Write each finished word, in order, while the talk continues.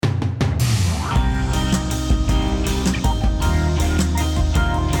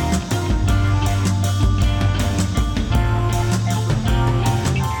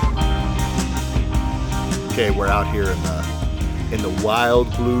okay, we're out here in the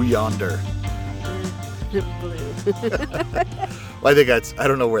wild blue yonder. Blue. Well, I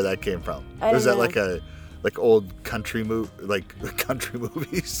don't know where that came from. Was that know. like old country country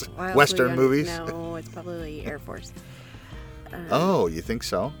movies, Wild Western Blue movies? No, it's probably Air Force. Oh, you think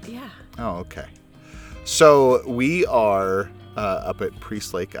so? Yeah. Oh, okay. So we are up at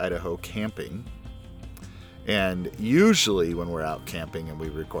Priest Lake, Idaho, camping. And usually when we're out camping and we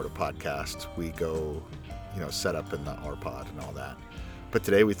record a podcast, we go, set up in the R-Pod and all that. But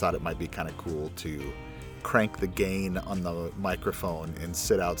today we thought it might be kind of cool to crank the gain on the microphone and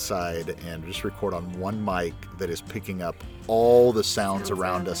sit outside and just record on one mic that is picking up all the sounds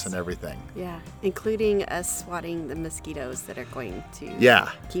around us and everything. Yeah, including us swatting the mosquitoes that are going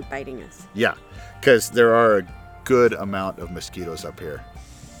to keep biting us. Yeah, because there are a good amount of mosquitoes up here.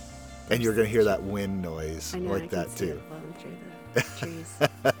 And you're going to hear that wind noise like that too. It blowing through the trees.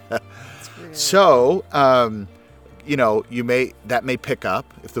 It's really So, that may pick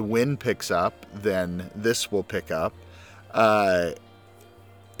up. If the wind picks up, then this will pick up.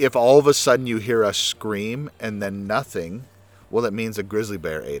 If all of a sudden you hear us scream and then nothing, well, that means a grizzly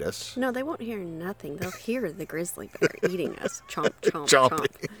bear ate us. No, they won't hear nothing. They'll hear the grizzly bear eating us. Chomp, chomp, Chomping.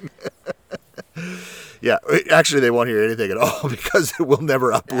 chomp. Yeah, actually, they won't hear anything at all because we'll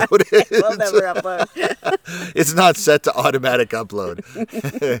never upload it. We'll never upload. It's not set to automatic upload.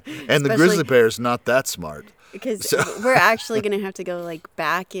 And the grizzly bear is not that smart. Because we're actually going to have to go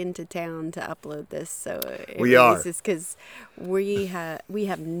back into town to upload this. So we are. Because we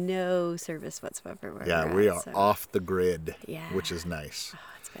have no service whatsoever. We are off the grid, which is nice. Oh,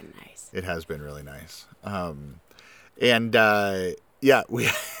 it's been nice. It has been really nice.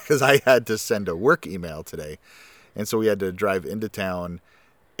 Because I had to send a work email today. And so we had to drive into town.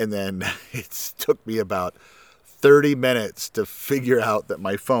 And then it took me about 30 minutes to figure out that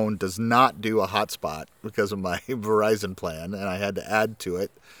my phone does not do a hotspot because of my Verizon plan. And I had to add to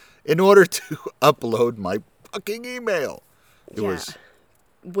it in order to upload my fucking email. It was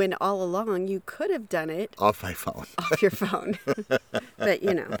when all along you could have done it off my phone. Off your phone. But,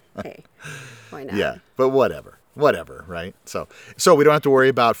 hey, why not? Yeah, but whatever, right? So we don't have to worry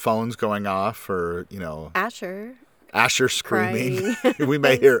about phones going off or, Asher screaming. We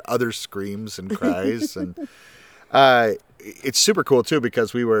may hear other screams and cries. And it's super cool, too,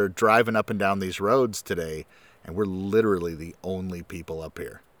 because we were driving up and down these roads today, and we're literally the only people up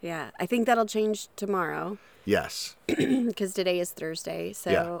here. Yeah, I think that'll change tomorrow. Yes. Because today is Thursday.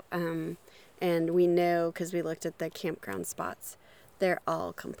 So, and we know, because we looked at the campground spots, they're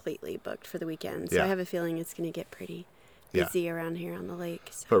all completely booked for the weekend. So I have a feeling it's going to get pretty busy around here on the lake.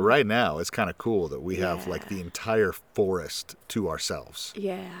 So. But right now, it's kind of cool that we have the entire forest to ourselves.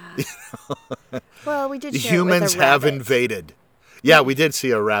 Yeah. Well, we did. Humans have invaded. Yeah, we did see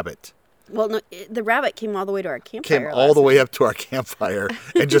a rabbit. Well, no, the rabbit came all the way to our campfire. Came all the way up to our campfire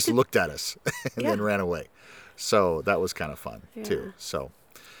and just looked at us and then ran away. So that was kind of fun too. So,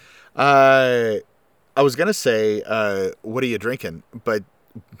 I was gonna say, what are you drinking? But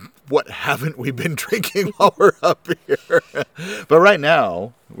what haven't we been drinking while we're up here? But right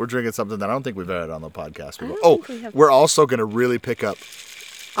now, we're drinking something that I don't think we've had on the podcast before. We're also going to really pick up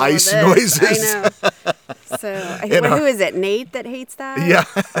ice noises. I know. So, who is it? Nate that hates that? Yeah.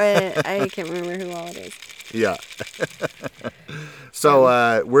 I can't remember who all it is. Yeah.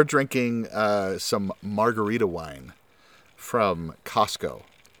 So, we're drinking some margarita wine from Costco.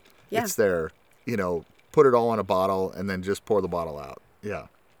 Yeah. It's their, put it all in a bottle and then just pour the bottle out. Yeah.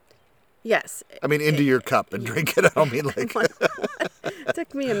 Yes. I mean, into your cup and drink it. I don't mean like... It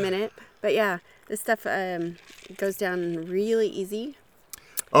took me a minute. But yeah, this stuff goes down really easy.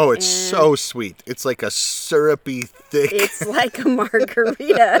 Oh, it's so sweet. It's like a syrupy, thick... It's like a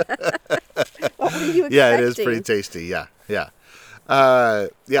margarita. What were you expecting? Yeah, it is pretty tasty. Yeah. I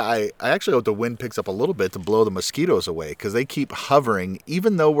actually hope the wind picks up a little bit to blow the mosquitoes away because they keep hovering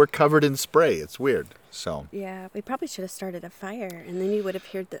even though we're covered in spray. It's weird. So yeah, we probably should have started a fire, and then you would have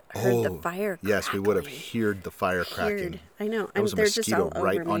heard the fire. Yes, we would have heard the fire cracking. I know. There was a mosquito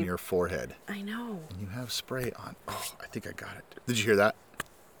right on your forehead. I know. And you have spray on. Oh, I think I got it. Did you hear that?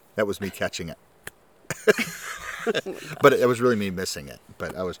 That was me catching it. But it was really me missing it.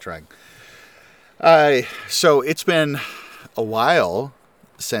 But I was trying. So it's been a while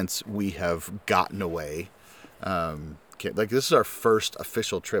since we have gotten away. This is our first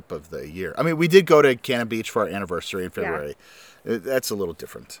official trip of the year. I mean, we did go to Cannon Beach for our anniversary in February. Yeah. That's a little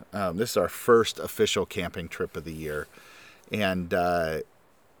different. This is our first official camping trip of the year. And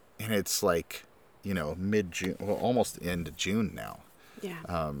it's mid-June, well, almost end June now.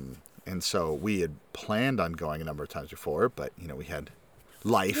 Yeah. And so we had planned on going a number of times before, but, we had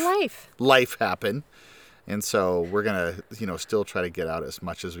life happen. And so we're going to, still try to get out as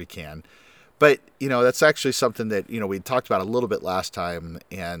much as we can. But, that's actually something that, we talked about a little bit last time.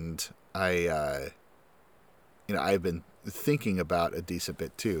 And I've been thinking about a decent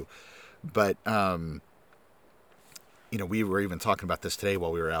bit too. But, we were even talking about this today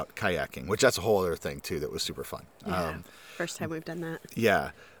while we were out kayaking, which that's a whole other thing too that was super fun. Yeah, first time we've done that.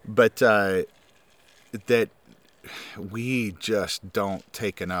 Yeah, but that we just don't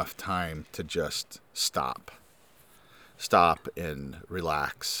take enough time to just stop and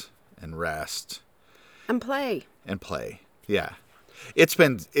relax and rest and play. Yeah, it's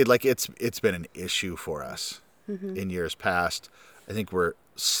been an issue for us in years past. I think we're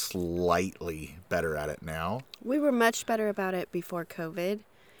slightly better at it now. We were much better about it before COVID.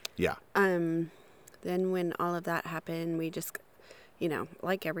 Yeah. Then when all of that happened, we just,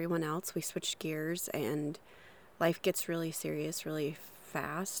 like everyone else, we switched gears and life gets really serious really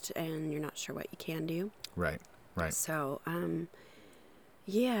fast and you're not sure what you can do. Right. So,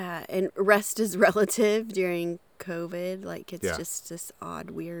 yeah, and rest is relative during COVID. Like it's just this odd,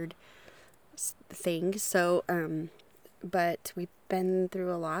 weird thing. So, but we've been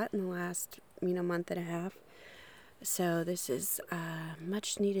through a lot in the last, month and a half. So this is a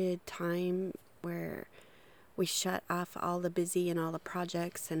much needed time where we shut off all the busy and all the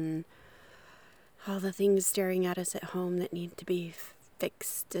projects and all the things staring at us at home that need to be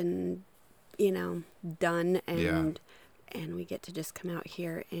fixed and, done. And we get to just come out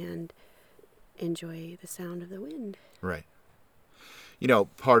here and enjoy the sound of the wind. Right.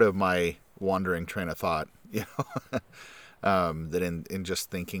 Part of my wandering train of thought, that in just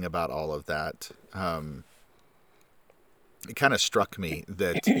thinking about all of that, it kind of struck me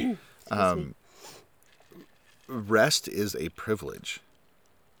that rest is a privilege.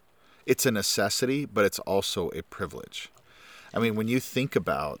 It's a necessity, but it's also a privilege. I mean, when you think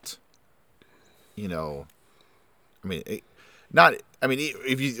about, if you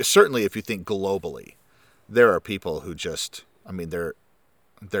think globally, there are people who just,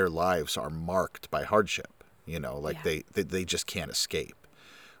 their lives are marked by hardship. They just can't escape,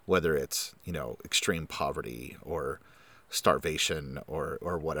 whether it's, extreme poverty or starvation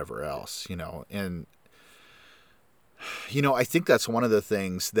or whatever else, and, I think that's one of the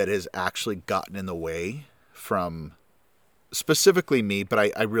things that has actually gotten in the way from specifically me,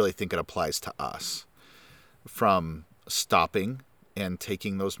 but I really think it applies to us, from stopping and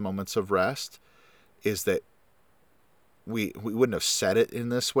taking those moments of rest, is that we wouldn't have said it in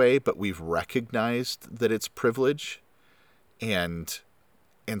this way, but we've recognized that it's privilege. And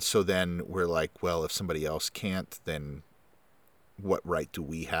so then we're like, well, if somebody else can't, then what right do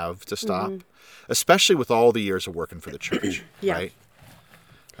we have to stop? Mm-hmm. Especially with all the years of working for the church, right?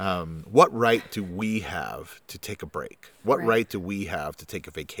 What right do we have to take a break? What right do we have to take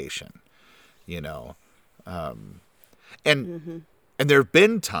a vacation? And there have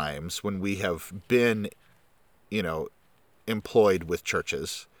been times when we have been, employed with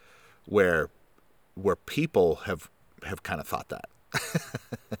churches where people have kind of thought that,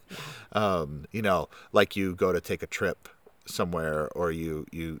 like you go to take a trip somewhere, or you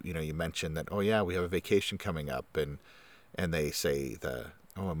mention that, oh yeah, we have a vacation coming up, and they say it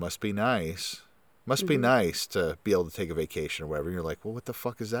must be nice. Must be nice to be able to take a vacation or whatever. And you're like, well, what the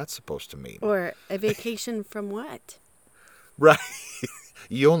fuck is that supposed to mean? Or a vacation from what? Right.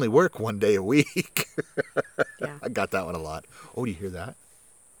 You only work one day a week. Yeah. I got that one a lot. Oh, do you hear that?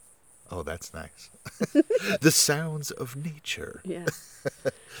 Oh, that's nice. The sounds of nature. Yeah.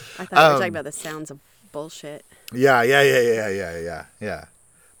 I thought you were talking about the sounds of bullshit. Yeah.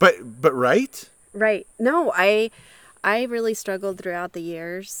 But right? Right. No, I really struggled throughout the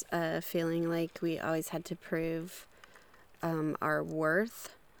years, feeling like we always had to prove our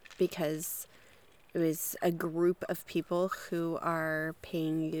worth, because it was a group of people who are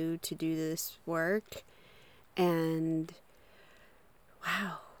paying you to do this work. And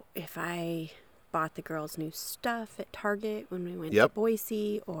wow, if I bought the girls new stuff at Target when we went to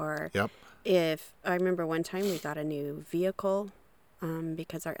Boise, or if I remember one time we got a new vehicle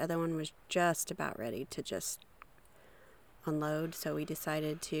because our other one was just about ready to just unload. So we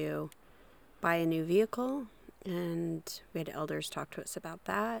decided to buy a new vehicle, and we had elders talk to us about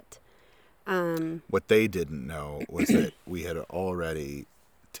that. What they didn't know was that we had already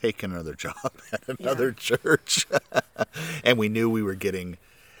taken another job at another church, and we knew we were getting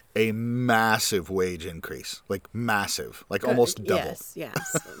a massive wage increase, like massive, like almost double.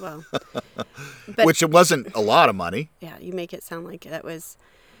 Yes. Well, but, which it wasn't a lot of money. Yeah, you make it sound like that was,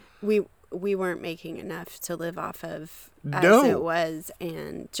 we weren't making enough to live off of as it was,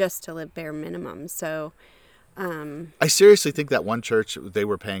 and just to live bare minimum. So, I seriously think that one church, they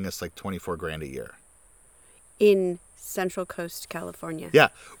were paying us like $24,000 a year. in Central Coast, California. Yeah,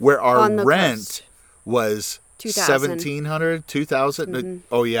 where our rent coast. was 2,000. $1,700, $2,000. Mm-hmm.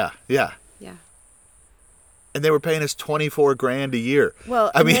 Oh yeah. Yeah. And they were paying us $24,000 a year.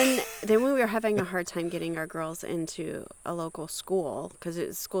 Well, then we were having a hard time getting our girls into a local school because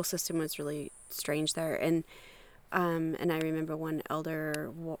the school system was really strange there. And I remember one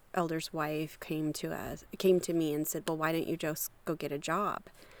elder's wife came to me and said, "Well, why don't you just go get a job?"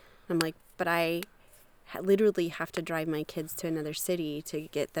 I'm like, "But I literally have to drive my kids to another city to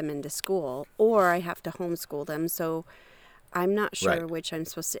get them into school, or I have to homeschool them. So I'm not sure which I'm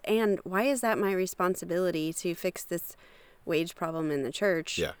supposed to. And why is that my responsibility to fix this wage problem in the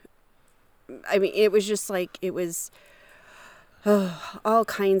church?" Yeah. I mean, it was just like, it was all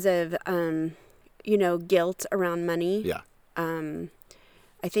kinds of, guilt around money. Yeah. I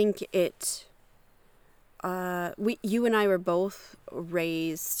think you and I were both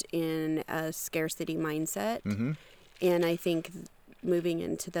raised in a scarcity mindset. Mm-hmm. And I think moving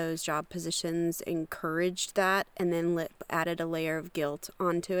into those job positions encouraged that, and then added a layer of guilt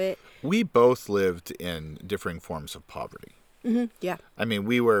onto it. We both lived in differing forms of poverty. Mm-hmm. Yeah. I mean,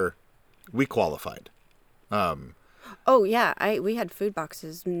 we qualified. Oh yeah, we had food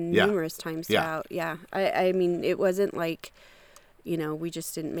boxes numerous times throughout. Yeah. I mean, it wasn't like, we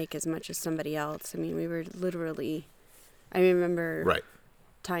just didn't make as much as somebody else. I mean, we were literally, I remember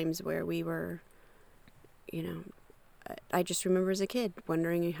times where we were, I just remember as a kid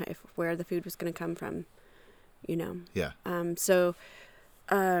wondering where the food was going to come from, Yeah.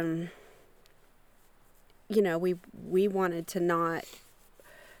 We wanted to not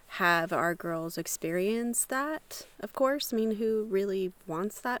have our girls experience that, of course. I mean, who really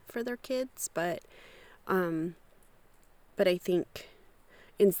wants that for their kids? But I think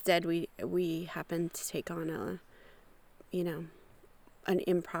instead we happened to take on an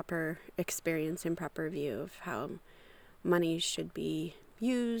improper experience, improper view of how money should be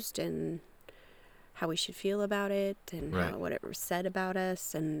used and how we should feel about it and what it was said about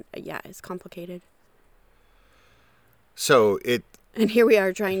us. And it's complicated. And here we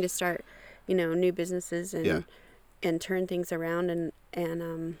are trying to start, new businesses and turn things around and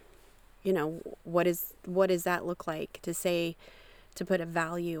what does that look like to put a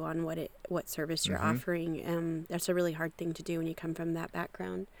value on what service you're offering. That's a really hard thing to do when you come from that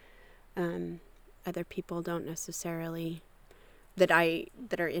background. Other people don't necessarily that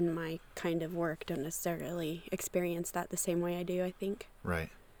are in my kind of work don't necessarily experience that the same way I do, I think. Right.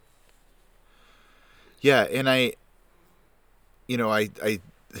 Yeah, and I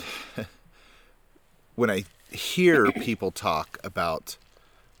when I hear people talk about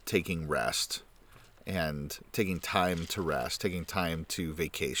taking rest and taking time to rest, taking time to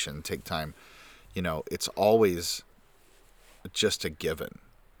vacation, take time, it's always just a given,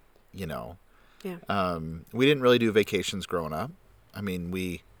 Yeah. We didn't really do vacations growing up. I mean,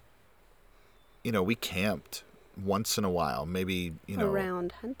 we camped once in a while, maybe,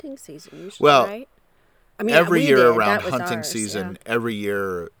 around hunting season usually, right? I mean, every year around hunting season, every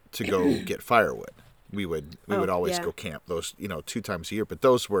year to go get firewood. We would always go camp those, 2 times a year. But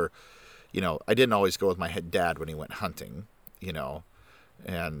those were, I didn't always go with my dad when he went hunting,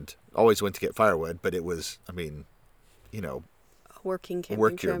 and always went to get firewood. But it was, working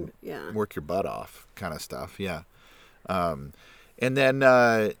camping work your butt off kind of stuff. Yeah. And then,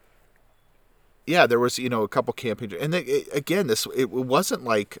 there was, a couple camping. And it wasn't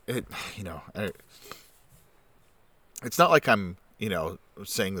like, it's not like I'm,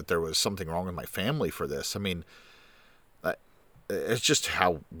 saying that there was something wrong with my family for this. I mean, it's just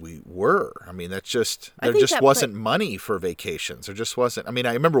how we were. I mean, there just wasn't money for vacations. There just wasn't. I mean,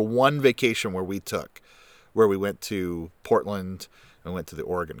 I remember one vacation where we went to Portland and went to the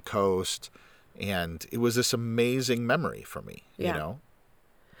Oregon coast, and it was this amazing memory for me,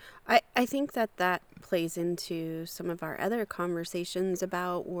 I think that plays into some of our other conversations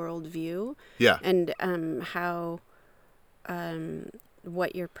about worldview. Yeah. And how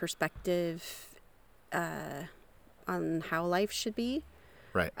what your perspective on how life should be.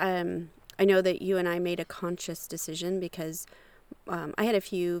 Right. I know that you and I made a conscious decision because I had a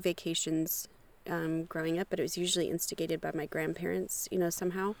few vacations growing up, but it was usually instigated by my grandparents,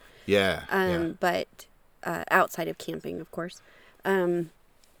 somehow. Yeah. But outside of camping, of course. But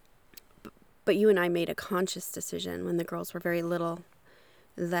you and I made a conscious decision when the girls were very little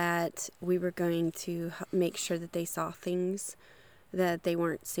that we were going to make sure that they saw things that they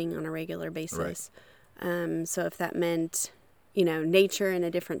weren't seeing on a regular basis. Right. So if that meant, nature in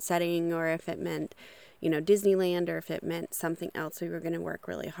a different setting, or if it meant, Disneyland, or if it meant something else, we were going to work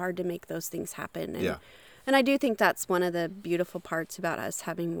really hard to make those things happen. And I do think that's one of the beautiful parts about us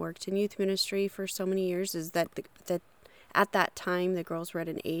having worked in youth ministry for so many years is that that at that time the girls were at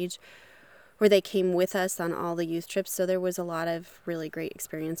an age where they came with us on all the youth trips. So there was a lot of really great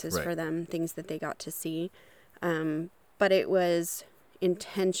experiences for them, things that they got to see. But it was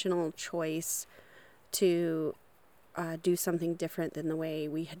intentional choice to do something different than the way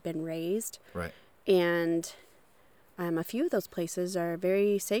we had been raised. Right. And a few of those places are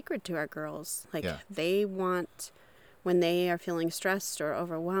very sacred to our girls. Like they want, when they are feeling stressed or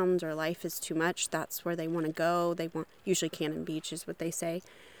overwhelmed or life is too much, that's where they want to go. They want, usually Cannon Beach is what they say.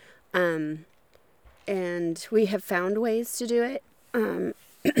 And we have found ways to do it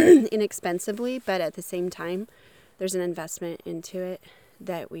inexpensively, but at the same time, there's an investment into it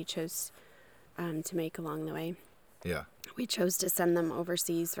that we chose to make along the way. Yeah. We chose to send them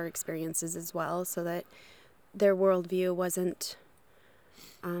overseas for experiences as well, so that their worldview wasn't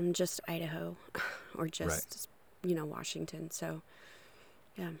just Idaho or just, Washington. So,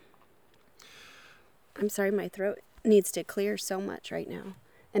 yeah. I'm sorry, my throat needs to clear so much right now.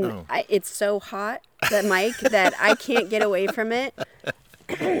 And it's so hot, the mic, that I can't get away from it.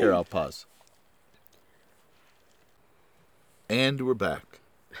 Here, I'll pause. And we're back.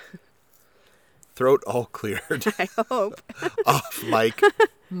 Throat all cleared. I hope. Off mic,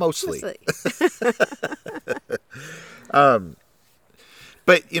 mostly.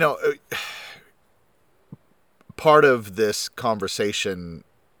 But, part of this conversation,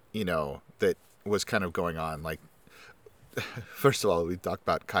 that was kind of going on, like, first of all, we talked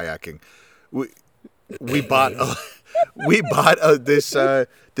about kayaking. We bought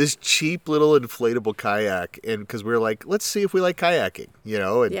this cheap little inflatable kayak, and because we were like, let's see if we like kayaking,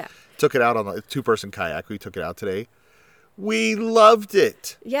 and took it out on a 2-person kayak. We took it out today. We loved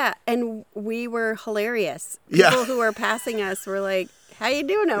it. Yeah, and we were hilarious. People who were passing us were like, "How you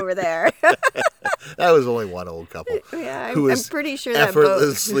doing over there?" That was only one old couple. Yeah, I'm pretty sure that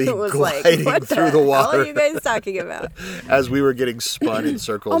effortlessly boat was gliding like, through the water. What are you guys talking about? As we were getting spun in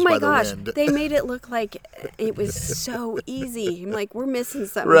circles by the wind. They made it look like it was so easy. I'm like, we're missing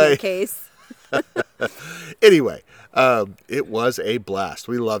something in the case. Anyway, it was a blast.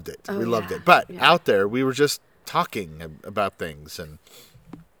 We loved it. We loved it. But out there, we were just talking about things,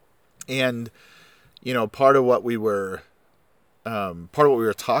 and part of what we were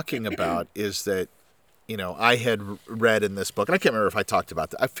talking about is that I had read in this book, and I can't remember if I talked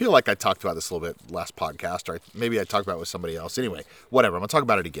about that. I feel like I talked about this a little bit last podcast, or maybe I talked about it with somebody else. Anyway, whatever. I'm gonna talk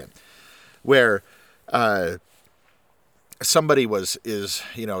about it again, where somebody is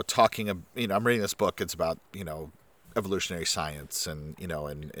talking. I'm reading this book. It's about evolutionary science and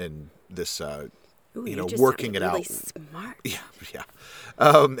and this. Working it really out. Smart. Yeah.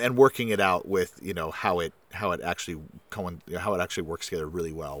 And working it out with how it actually works together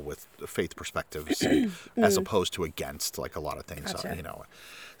really well with faith perspectives, as opposed to against, like a lot of things. Gotcha.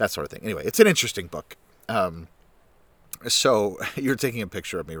 That sort of thing. Anyway, it's an interesting book. So you're taking a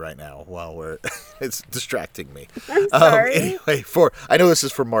picture of me right now while it's distracting me. I'm sorry. Anyway, I know this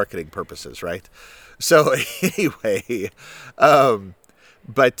is for marketing purposes, right? So anyway,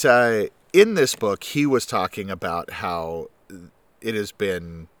 but. In this book, he was talking about how it has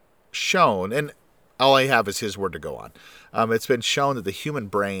been shown, and all I have is his word to go on. It's been shown that the human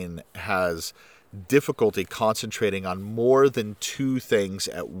brain has difficulty concentrating on more than 2 things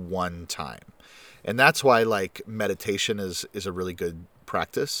at one time. And that's why, like, meditation is a really good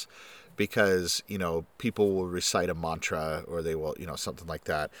practice, because, people will recite a mantra, or they will, something like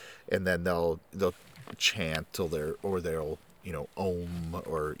that, and then they'll chant till they'll om,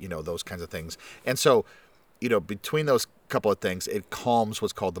 or, those kinds of things. And so, between those couple of things, it calms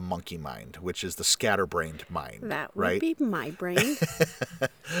what's called the monkey mind, which is the scatterbrained mind. That would be my brain.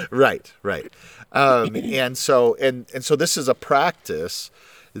 Right. And so this is a practice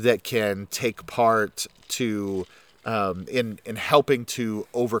that can take part to, in helping to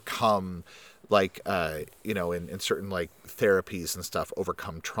overcome, like, in certain, like, therapies and stuff,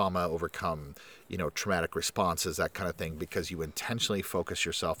 overcome trauma, overcome, traumatic responses, that kind of thing, because you intentionally focus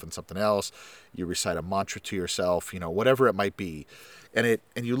yourself on something else. You recite a mantra to yourself, whatever it might be. And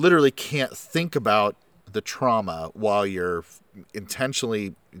you literally can't think about the trauma while you're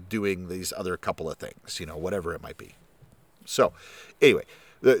intentionally doing these other couple of things, whatever it might be. So anyway,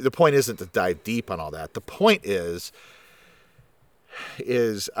 the point isn't to dive deep on all that. The point is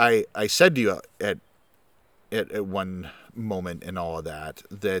I said to you at one moment in all of that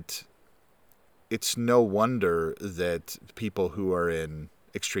it's no wonder that people who are in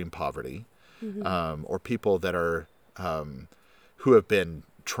extreme poverty, or people that are who have been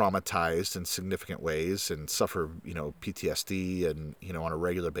traumatized in significant ways and suffer, PTSD and, on a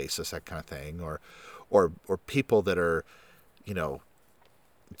regular basis, that kind of thing, or people that are,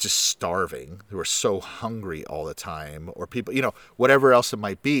 just starving, who are so hungry all the time, or people, whatever else it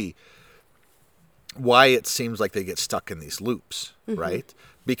might be, why it seems like they get stuck in these loops, right?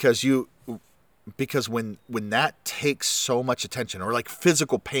 Because when that takes so much attention, or like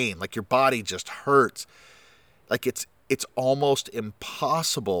physical pain, like your body just hurts, like it's almost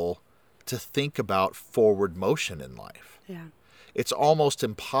impossible to think about forward motion in life. Yeah. It's almost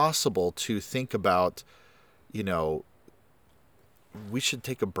impossible to think about, we should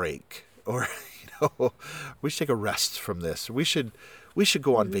take a break, or we should take a rest from this. We should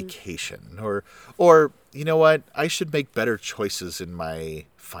go on vacation, or you know what? I should make better choices in my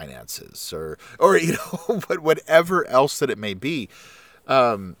finances, or whatever else that it may be,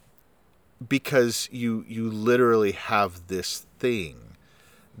 because you literally have this thing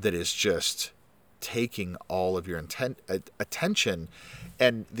that is just taking all of your attention,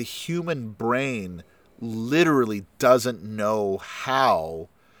 and the human brain literally doesn't know how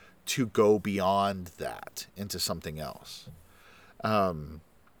to go beyond that into something else. And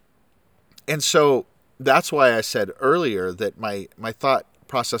so that's why I said earlier that my thought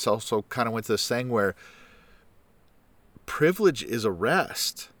process also kind of went to this thing where privilege is a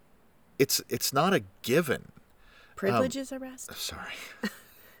rest. It's not a given. Privilege is a rest? Sorry.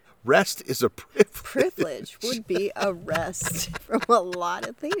 Rest is a privilege. Privilege would be a rest from a lot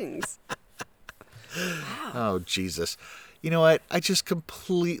of things. Wow. Oh, Jesus. You know what? I just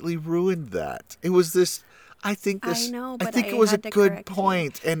completely ruined that. It was this... I think it was a good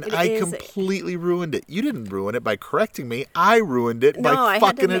point, and I completely ruined it. You didn't ruin it by correcting me. I ruined it by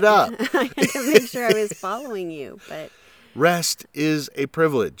fucking it up. I had to make sure I was following you, but... Rest is a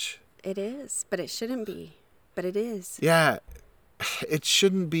privilege. It is, but it shouldn't be. But it is. Yeah, it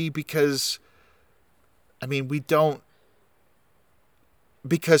shouldn't be because, we don't...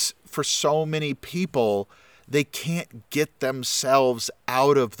 Because for so many people, they can't get themselves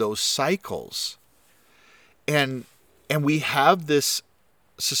out of those cycles. And we have this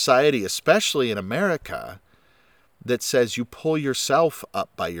society, especially in America, that says you pull yourself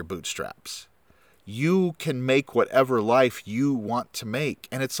up by your bootstraps. You can make whatever life you want to make.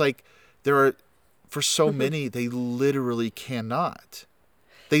 And it's like for so many, they literally cannot.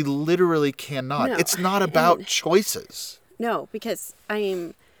 They literally cannot. No. It's not about choices. No, because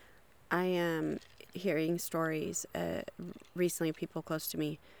I am hearing stories recently of people close to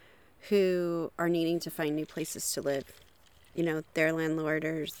me who are needing to find new places to live. Their landlord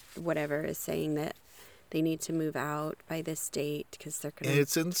or whatever is saying that they need to move out by this date because they're going to...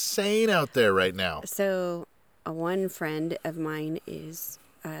 It's insane out there right now. So one friend of mine is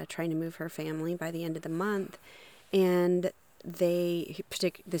trying to move her family by the end of the month, and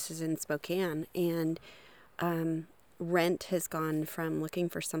this is in Spokane, and rent has gone from looking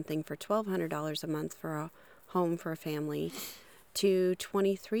for something for $1,200 a month for a home for a family to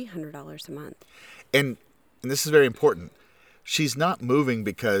 $2,300 a month. And this is very important. She's not moving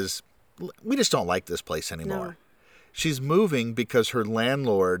because we just don't like this place anymore. No. She's moving because her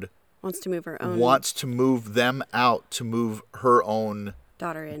landlord wants to move them out to move her own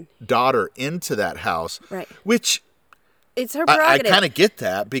daughter into that house. Right. Which it's her prerogative. I kind of get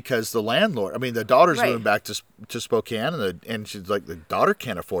that because the landlord, the daughter's moving back to Spokane, and she's like, the daughter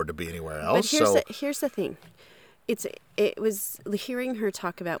can't afford to be anywhere else. But here's the thing. It was hearing her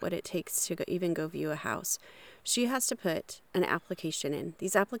talk about what it takes to even go view a house. She has to put an application in.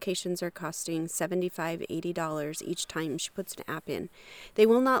 These applications are costing $75, $80 each time she puts an app in. They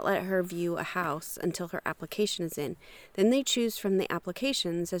will not let her view a house until her application is in. Then they choose from the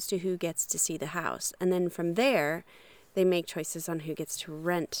applications as to who gets to see the house. And then from there, they make choices on who gets to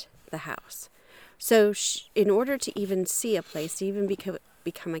rent the house. So in order to even see a place, to even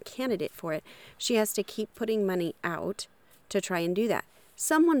become a candidate for it, she has to keep putting money out to try and do that.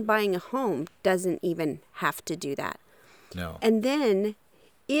 Someone buying a home doesn't even have to do that. No. And then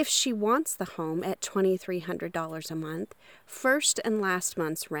if she wants the home at $2,300 a month, first and last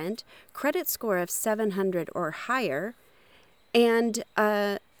month's rent, credit score of 700 or higher, and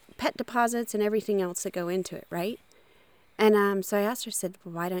pet deposits and everything else that go into it, right? And so I asked her, I said,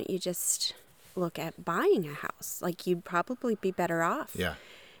 well, why don't you just look at buying a house? Like, you'd probably be better off. Yeah.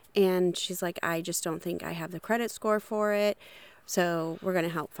 And she's like, I just don't think I have the credit score for it. So we're going to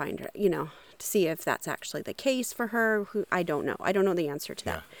help find her, to see if that's actually the case for her. I don't know. I don't know the answer to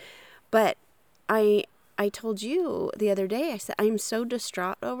that. Yeah. But I told you the other day, I said, I'm so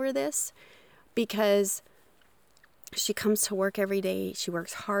distraught over this because she comes to work every day. She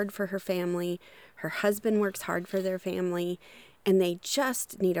works hard for her family. Her husband works hard for their family. and they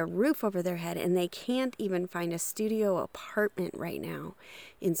just need a roof over their head, and they can't even find a studio apartment right now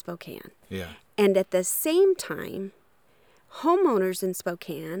in Spokane. Yeah. And at the same time, homeowners in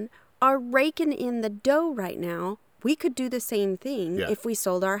Spokane are raking in the dough right now. We could do the same thing if we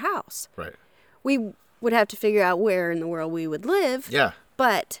sold our house. Right. We would have to figure out where in the world we would live. Yeah.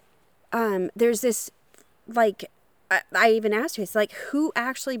 But there's this, like, I even asked you, it's like, who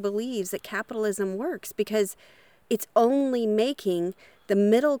actually believes that capitalism works? Because it's only making the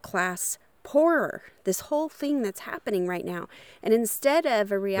middle class poorer. This whole thing that's happening right now. And instead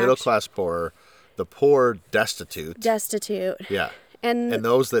of a reaction... Middle class poorer, the poor destitute. Destitute. Yeah. And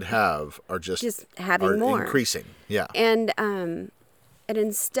those that have are just having more. Increasing. Yeah. And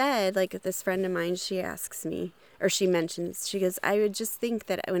instead, like this friend of mine, she asks me, or she mentions, she goes, I would just think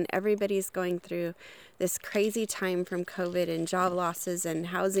that when everybody's going through this crazy time from COVID and job losses and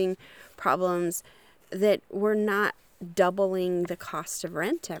housing problems, that we're not doubling the cost of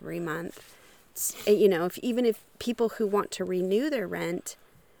rent every month. You know, even if people who want to renew their rent,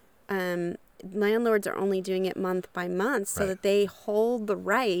 landlords are only doing it month by month so that they hold the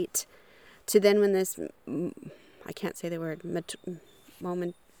right to then when this, I can't say the word,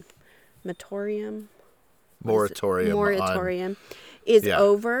 moratorium is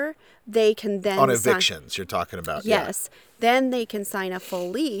over, they can then on evictions you're talking about. Yes. Then they can sign a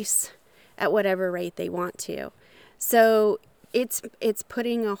full lease at whatever rate they want to. So it's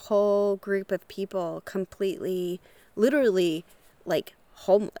putting a whole group of people completely, literally, like,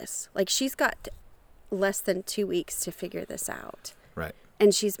 homeless. Like, she's got less than 2 weeks to figure this out. Right.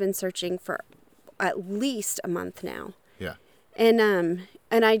 And she's been searching for at least a month now. Yeah. And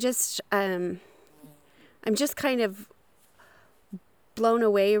I just I'm just kind of blown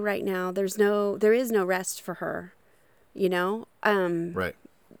away right now. There is no rest for her, you know? Right.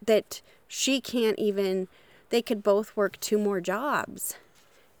 That she can't even, they could both work 2 more jobs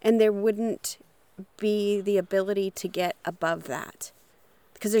and there wouldn't be the ability to get above that.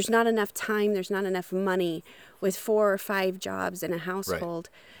 Because there's not enough time, there's not enough money with 4 or 5 jobs in a household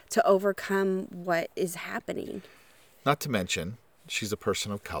to overcome what is happening. Not to mention, she's a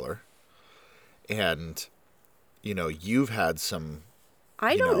person of color. And, you know, you've had some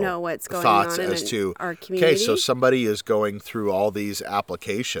I don't know what's going thoughts on as to our community. Okay, so somebody is going through all these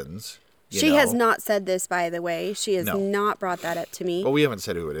applications. She has not said this, by the way. She has not brought that up to me. Well, we haven't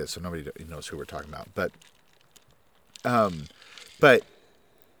said who it is, so nobody knows who we're talking about. But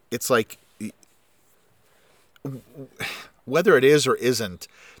it's like, whether it is or isn't,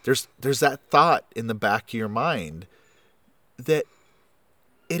 there's that thought in the back of your mind that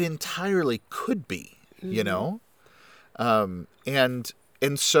it entirely could be, you know, and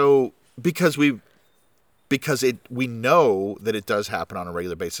so because we know that it does happen on a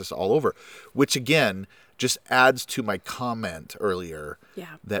regular basis all over, which again just adds to my comment earlier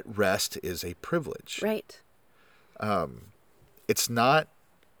that rest is a privilege. Right. It's not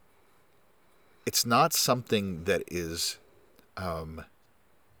something that is a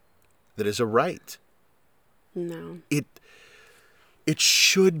right. No. It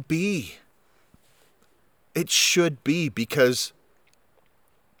should be. It should be, because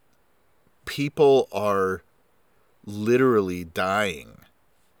people are literally dying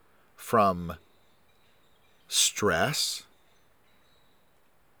from stress.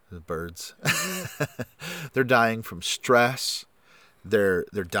 The birds. They're dying from stress. They're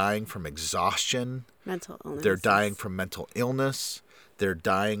dying from exhaustion. Mental illness. They're dying from mental illness. They're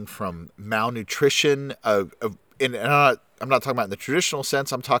dying from malnutrition. And I'm not talking about in the traditional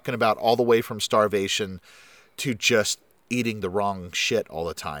sense. I'm talking about all the way from starvation to just eating the wrong shit all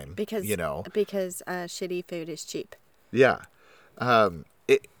the time. Because shitty food is cheap. Yeah.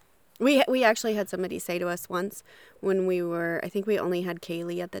 We actually had somebody say to us once when I think we only had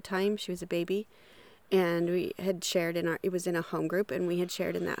Kaylee at the time. She was a baby. And we had shared it was in a home group, and we had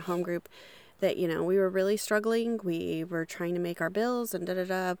shared in that home group that, you know, we were really struggling. We were trying to make our bills and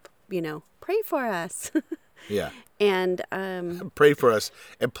pray for us. Yeah. And pray for us,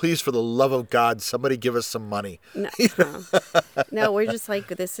 and please, for the love of God, somebody give us some money. No, we're just like,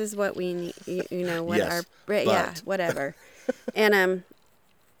 this is what we need. You know what? Yes, whatever. And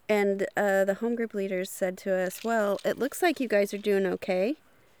the home group leaders said to us, "Well, it looks like you guys are doing okay.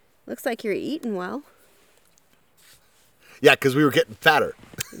 Looks like you're eating well." Yeah, because we were getting fatter.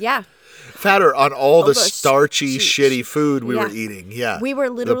 Yeah. Fatter on all the starchy, shitty food we were eating. Yeah. We were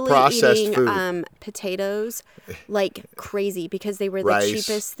literally eating potatoes like crazy because they were the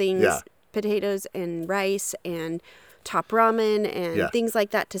cheapest things. Yeah. Potatoes and rice and top ramen and things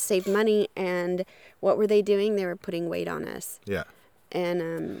like that to save money. And what were they doing? They were putting weight on us. Yeah.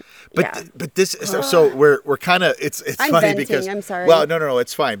 And but this so we're kind of it's I'm funny venting, because I'm sorry. Well, no,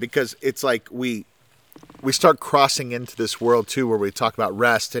 it's fine because it's like we start crossing into this world too where we talk about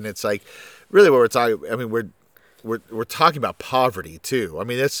rest, and it's like really what we're talking. I mean, we're talking about poverty too. I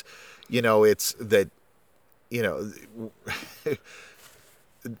mean, it's it's that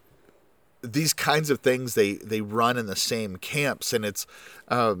these kinds of things they run in the same camps, and it's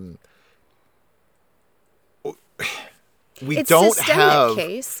we don't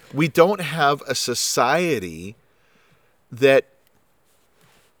have a society that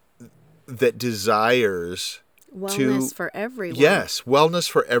desires wellness for everyone. Yes, wellness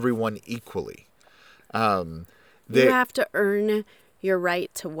for everyone equally. You have to earn your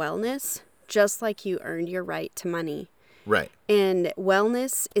right to wellness just like you earned your right to money. Right. And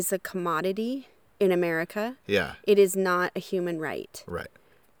wellness is a commodity in America. Yeah. It is not a human right. Right.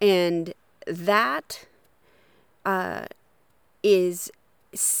 And that is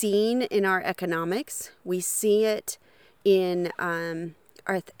seen in our economics. We see it in our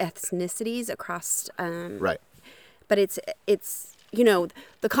ethnicities across. Right. But it's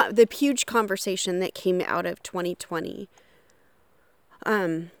the huge conversation that came out of 2020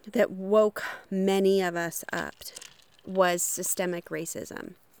 that woke many of us up was systemic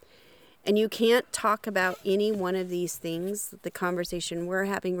racism. And you can't talk about any one of these things, the conversation we're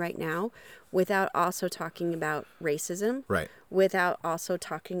having right now, without also talking about racism. Right. Without also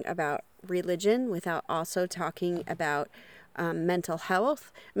talking about religion, without also talking about mental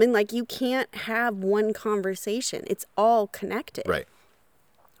health. I mean, like, you can't have one conversation. It's all connected. Right.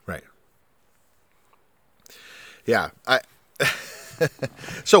 Right. Yeah.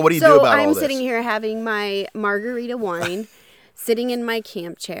 So what do you do about all this? So I'm sitting here having my margarita wine, sitting in my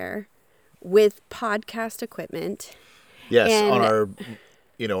camp chair with podcast equipment. Yes, on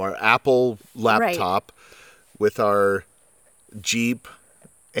our Apple laptop, right, with our Jeep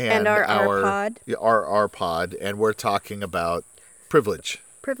and our AirPod. Our AirPod, and we're talking about privilege.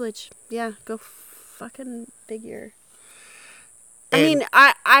 Privilege. Yeah, go fucking figure. And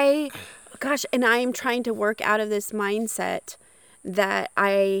I am trying to work out of this mindset that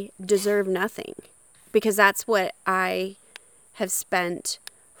I deserve nothing, because that's what I have spent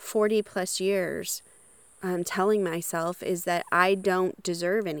 40 plus years telling myself, is that I don't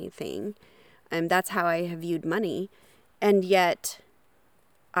deserve anything. That's how I have viewed money. And yet,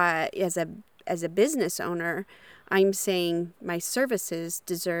 as a business owner, I'm saying my services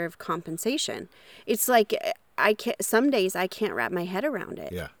deserve compensation. It's like some days I can't wrap my head around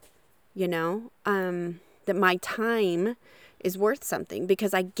it. Yeah. That my time is worth something,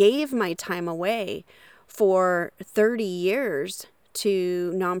 because I gave my time away for 30 years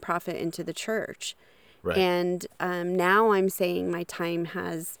to nonprofit and to the church. Right. And now I'm saying my time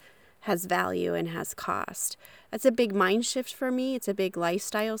has value and has cost. That's a big mind shift for me. It's a big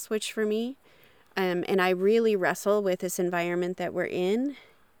lifestyle switch for me. And I really wrestle with this environment that we're in.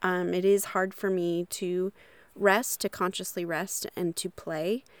 It is hard for me to rest, to consciously rest, and to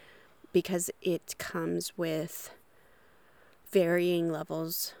play, because it comes with varying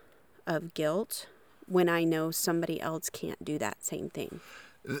levels of guilt when I know somebody else can't do that same thing.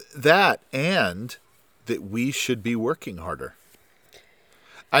 That, and that we should be working harder.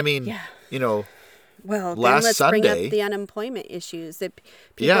 I mean, yeah. last Well, then let's Sunday, bring up the unemployment issues, that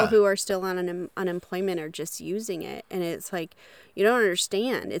people who are still on unemployment are just using it. And it's like, you don't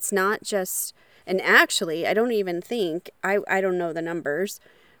understand. It's not just, and actually, I don't even think, I don't know the numbers,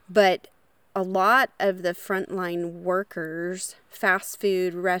 but a lot of the frontline workers, fast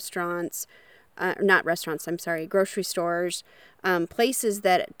food restaurants, grocery stores, places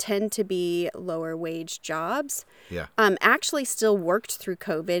that tend to be lower wage jobs, actually still worked through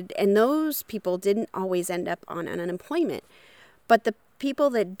COVID. And those people didn't always end up on unemployment. But the people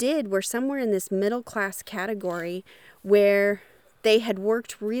that did were somewhere in this middle class category where they had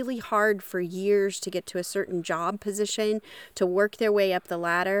worked really hard for years to get to a certain job position, to work their way up the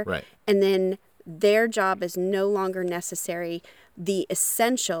ladder. Right. And then their job is no longer necessary. The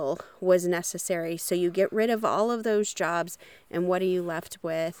essential was necessary. So you get rid of all of those jobs, and what are you left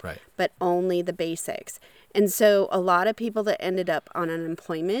with? Right. But only the basics. And so a lot of people that ended up on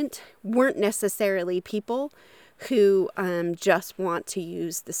unemployment weren't necessarily people who just want to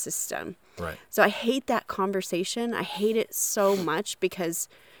use the system. Right. So I hate that conversation. I hate it so much because,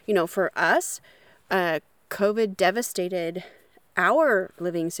 for us, COVID devastated our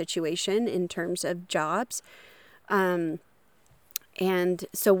living situation in terms of jobs. And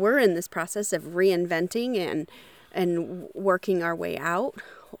so we're in this process of reinventing and working our way out.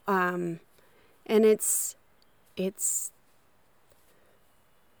 And it's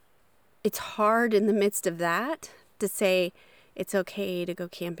hard in the midst of that to say, it's okay to go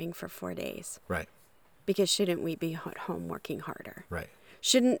camping for 4 days. Right. Because shouldn't we be at home working harder? Right.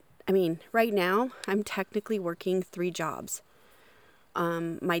 Right now, I'm technically working 3 jobs.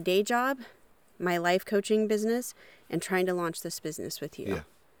 My day job, my life coaching business, and trying to launch this business with you. Yeah.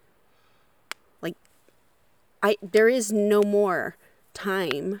 There is no more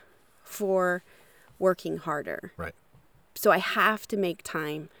time for working harder. Right. So I have to make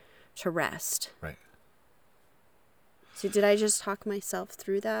time to rest. Right. So did I just talk myself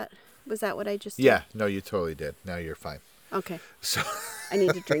through that? Was that what I just did? Yeah. No, you totally did. Now you're fine. Okay. So I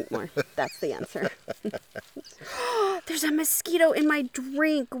need to drink more. That's the answer. There's a mosquito in my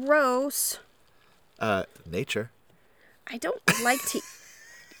drink. Gross. Nature. I don't like to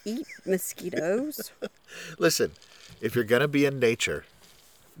eat mosquitoes. Listen, if you're going to be in nature,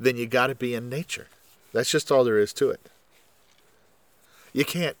 then you got to be in nature. That's just all there is to it. You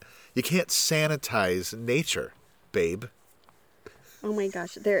can't sanitize nature, babe. Oh my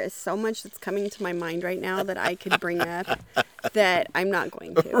gosh, there is so much that's coming to my mind right now that I could bring up that I'm not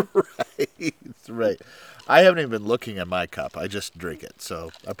going to. Right. I haven't even been looking at my cup. I just drink it,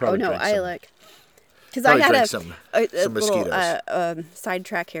 so I probably. Oh no, drank I some, look. Because I had some little mosquitoes.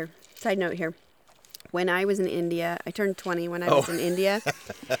 Side note here. When I was in India, I turned 20 when I was in India,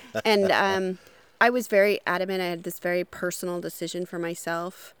 and I was very adamant. I had this very personal decision for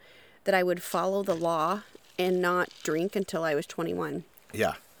myself that I would follow the law and not drink until I was 21.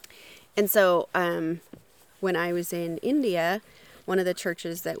 Yeah. And so when I was in India, one of the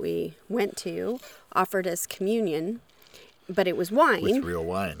churches that we went to offered us communion, but it was wine. With real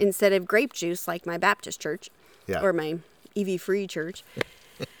wine. Instead of grape juice like my Baptist church. Yeah. Or my EV Free church.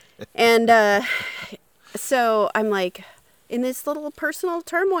 And so I'm like in this little personal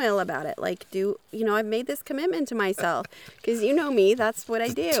turmoil about it. Like, I've made this commitment to myself. Because you know me, that's what I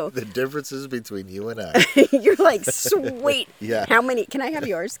do. The differences between you and I. You're like, sweet. Yeah. How many? Can I have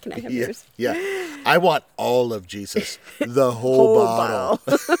yours? Can I have yours? Yeah. I want all of Jesus. The whole bottle.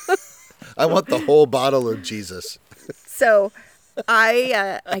 I want the whole bottle of Jesus. So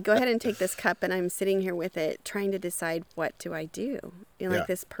I go ahead and take this cup, and I'm sitting here with it, trying to decide what do I do, like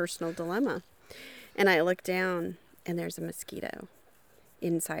this personal dilemma. And I look down, and there's a mosquito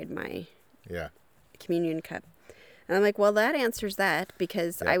inside my communion cup. And I'm like, well, that answers that,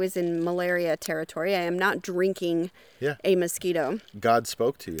 because I was in malaria territory. I am not drinking a mosquito. God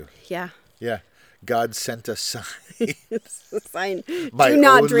spoke to you. Yeah. Yeah. God sent a sign. It's a sign. Do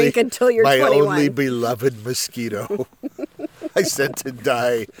not drink until you're 21. My only beloved mosquito. I sent to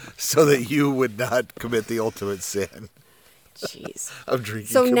die so that you would not commit the ultimate sin. Jeez. Of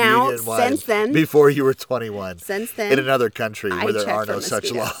drinking so now, wine since then, before you were 21. Since then, in another country where there are no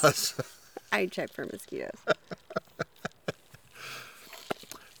such laws. I check for mosquitoes.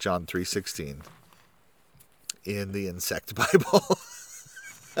 John 3:16 in the Insect Bible.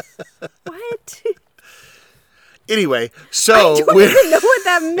 What? Anyway, so I don't even know what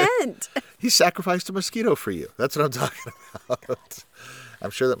that meant. He sacrificed a mosquito for you. That's what I'm talking about. I'm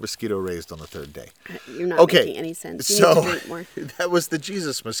sure that mosquito raised on the 3rd day. You're not making any sense. You need to drink more. That was the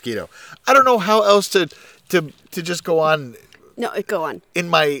Jesus mosquito. I don't know how else to just go on. No, go on. In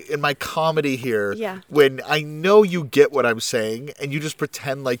my comedy here, when I know you get what I'm saying, and you just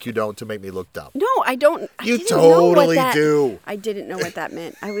pretend like you don't to make me look dumb. No, I don't. You totally do. I didn't know what that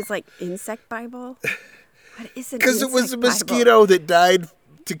meant. I was like, Insect Bible? What is it? Because it was a mosquito that died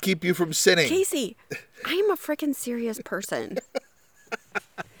to keep you from sinning. Casey, I am a freaking serious person.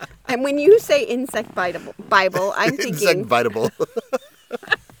 And when you say Insect Bible, I'm thinking... Insect Bible.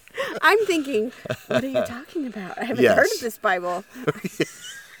 I'm thinking, what are you talking about? I haven't heard of this Bible.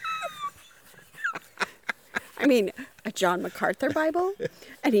 I mean, a John MacArthur Bible,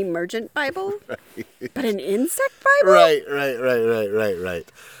 an Emergent Bible, but an Insect Bible? Right.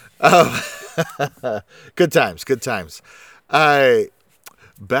 Good times.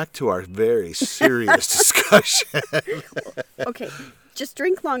 Back to our very serious discussion. Okay, just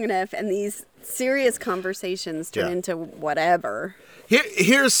drink long enough and these serious conversations turn into whatever.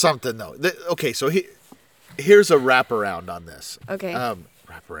 Here's something, though. So here's a wraparound on this. Okay.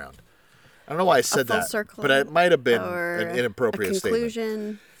 Wraparound. I don't know why I said that, circle, but it might have been an inappropriate statement. A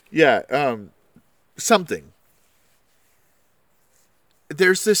conclusion. Yeah, something.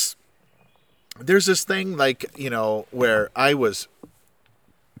 There's this thing, like, where I was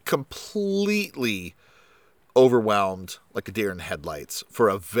completely overwhelmed like a deer in headlights for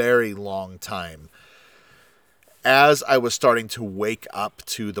a very long time as I was starting to wake up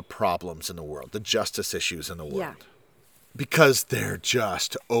to the problems in the world, the justice issues in the world. Yeah. Because they're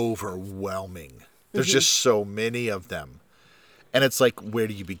just overwhelming. There's just so many of them. And it's like, where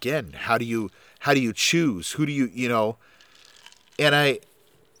do you begin? How do you choose? Who do you, And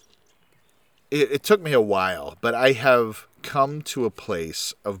it took me a while, but I have come to a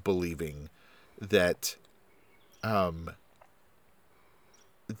place of believing that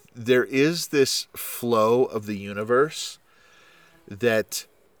there is this flow of the universe that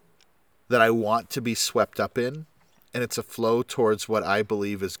I want to be swept up in, and it's a flow towards what I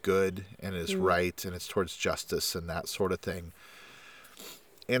believe is good and is right, and it's towards justice and that sort of thing.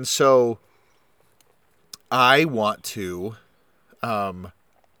 And so I want to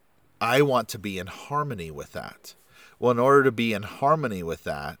be in harmony with that. Well, in order to be in harmony with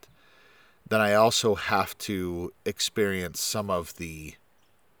that, then I also have to experience some of the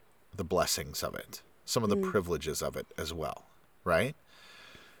blessings of it, some of the privileges of it as well, right?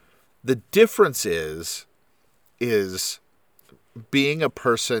 The difference is being a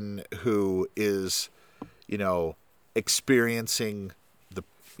person who is, experiencing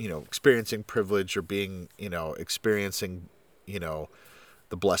experiencing privilege, or being, experiencing,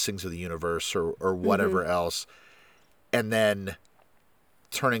 the blessings of the universe, or whatever else, and then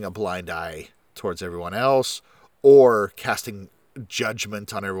turning a blind eye towards everyone else, or casting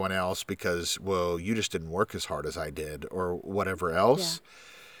judgment on everyone else because, well, you just didn't work as hard as I did, or whatever else.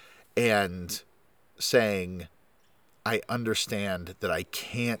 Yeah. And saying, I understand that I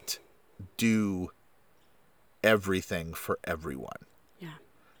can't do everything for everyone. Yeah.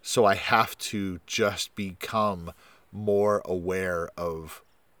 So I have to just become more aware of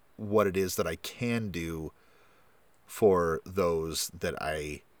what it is that I can do for those that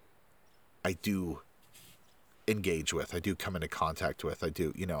I do engage with, I do come into contact with, I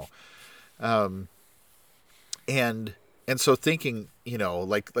do, and so thinking,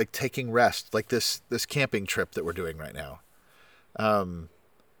 like taking rest, like this camping trip that we're doing right now.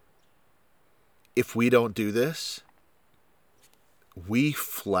 If we don't do this, we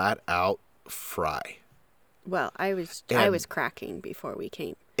flat out fry. Well, I was cracking before we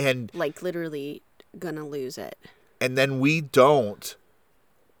came, and like literally gonna lose it. And then we don't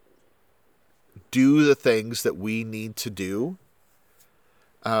do the things that we need to do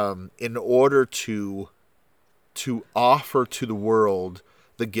in order to offer to the world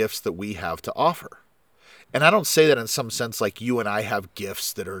the gifts that we have to offer. And I don't say that in some sense like you and I have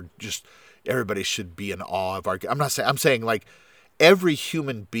gifts that are just, everybody should be in awe of our. I'm saying like every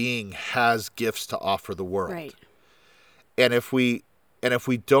human being has gifts to offer the world. Right. And if we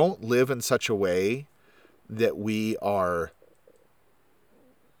don't live in such a way that we're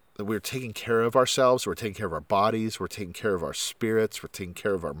taking care of ourselves, we're taking care of our bodies, we're taking care of our spirits, we're taking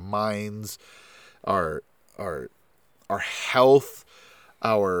care of our minds, our health,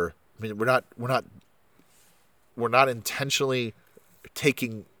 we're not intentionally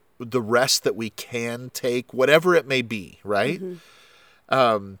taking the rest that we can take, whatever it may be, right?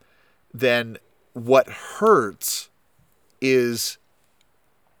 Mm-hmm. Then what hurts is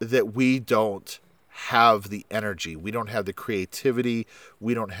that we don't have the energy, we don't have the creativity,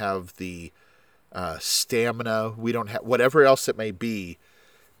 we don't have the stamina, we don't have whatever else it may be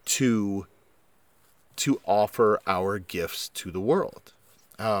to offer our gifts to the world.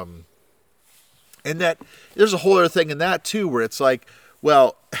 And that there's a whole other thing in that too, where it's like,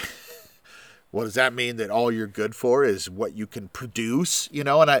 well, what does that mean, that all you're good for is what you can produce, And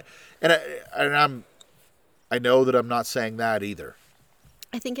I know that I'm not saying that either.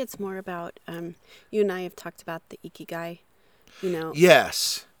 I think it's more about, you and I have talked about the Ikigai,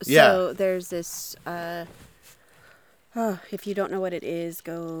 Yes. So there's this, if you don't know what it is,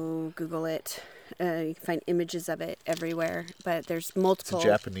 go Google it. You can find images of it everywhere, but there's multiple. It's a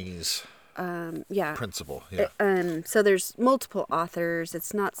Japanese principle. Yeah. So there's multiple authors.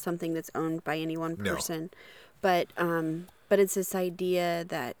 It's not something that's owned by any one person, but it's this idea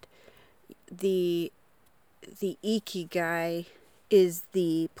that the Ikigai is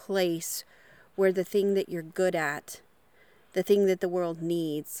the place where the thing that you're good at, the thing that the world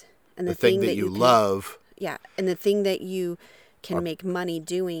needs, and the thing that you love, and the thing that you can make money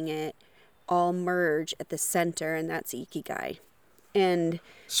doing it, all merge at the center, and that's Ikigai. And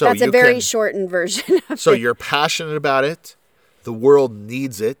so that's a very shortened version of it. So you're passionate about it, the world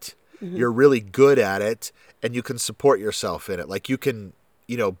needs it, you're really good at it, and you can support yourself in it. Like you can,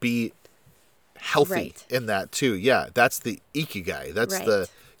 be healthy in that too. Yeah, that's the Ikigai. That's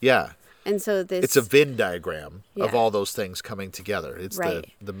And so it's a Venn diagram of all those things coming together. It's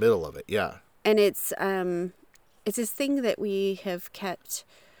the middle of it. Yeah. And it's this thing that we have kept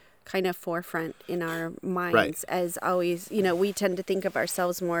kind of forefront in our minds as always, we tend to think of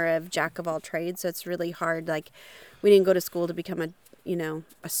ourselves more of jack of all trades. So it's really hard. Like we didn't go to school to become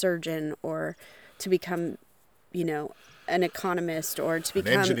a surgeon or to become an economist or to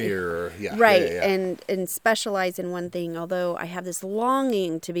become an engineer. Yeah. Right. Yeah, yeah. And specialize in one thing, although I have this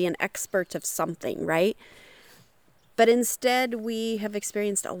longing to be an expert of something, right? But instead we have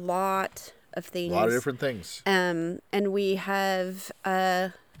experienced a lot of things. A lot of different things. And we have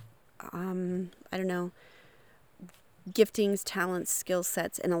I don't know, giftings, talents, skill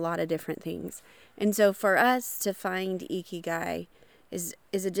sets in a lot of different things. And so for us to find Ikigai is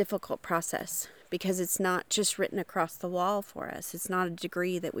a difficult process because it's not just written across the wall for us. It's not a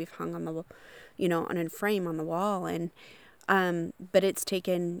degree that we've hung on the, on a frame on the wall. And, but it's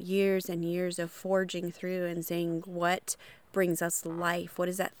taken years and years of forging through and saying, what brings us life? What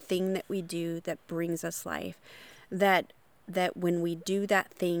is that thing that we do that brings us life? That when we do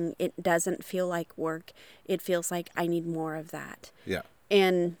that thing, it doesn't feel like work. It feels like I need more of that. Yeah.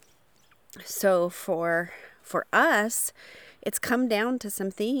 And so for us, it's come down to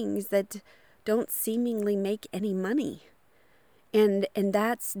some things that don't seemingly make any money. And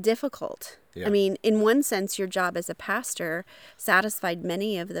that's difficult. Yeah. I mean, in one sense, your job as a pastor satisfied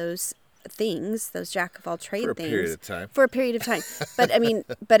many of those things, those jack of all trade things. For a period of time. But I mean,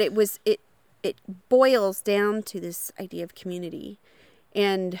 it boils down to this idea of community.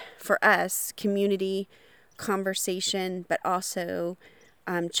 And for us, community, conversation, but also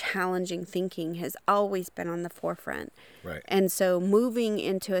challenging thinking has always been on the forefront. Right. And so moving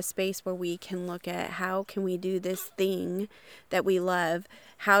into a space where we can look at how can we do this thing that we love,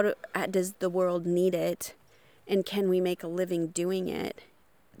 does the world need it, and can we make a living doing it?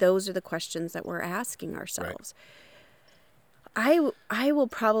 Those are the questions that we're asking ourselves. Right. I will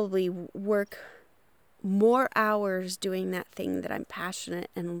probably work more hours doing that thing that I'm passionate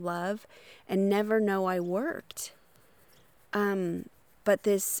and love and never know I worked. But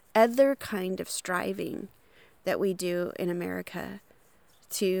this other kind of striving that we do in America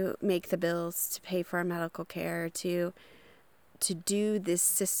to make the bills, to pay for our medical care, to do this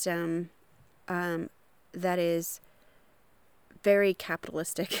system that is very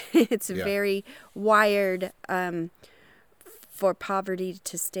capitalistic. It's very wired for poverty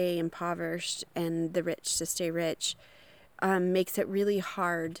to stay impoverished and the rich to stay rich, makes it really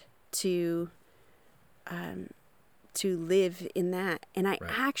hard to live in that. And I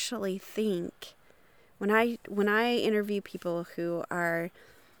actually think when I interview people who are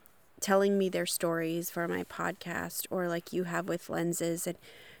telling me their stories for my podcast, or like you have with Lenses, and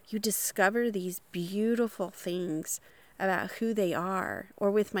you discover these beautiful things about who they are,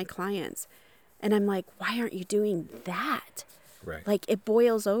 or with my clients, and I'm like, why aren't you doing that? Right. Like, it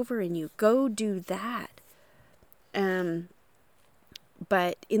boils over in you. Go do that.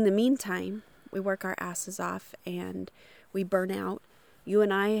 But in the meantime, we work our asses off and we burn out. You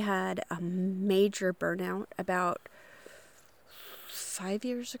and I had a major burnout about 5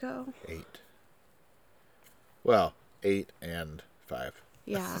 years ago. 8. Well, 8 and 5.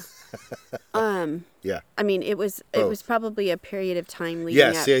 Yeah. Yeah. I mean, it was probably a period of time leading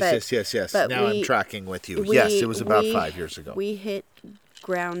up. Yes. Now I'm tracking with you. Yes, it was about 5 years ago. We hit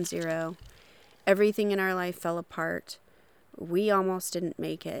ground zero. Everything in our life fell apart. We almost didn't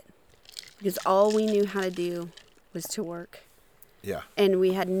make it because all we knew how to do was to work. Yeah. And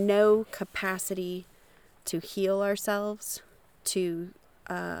we had no capacity to heal ourselves, to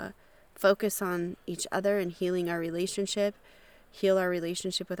focus on each other and healing our relationship, heal our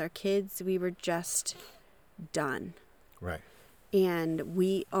relationship with our kids. We were just done. Right. And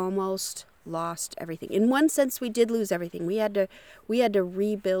we almost lost everything. In one sense, we did lose everything. We had to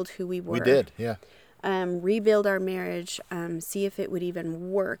rebuild who we were. We did, yeah. Rebuild our marriage, see if it would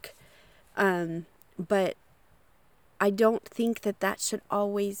even work. But I don't think that should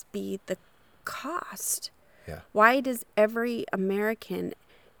always be the cost. Yeah. Why does every American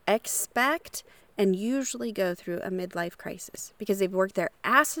expect and usually go through a midlife crisis? Because they've worked their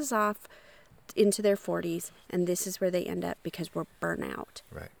asses off into their 40s, and this is where they end up because we're burnout.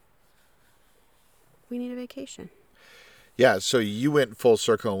 Right. We need a vacation. Yeah, so you went full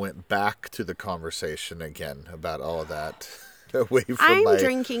circle and went back to the conversation again about all of that. Away from I'm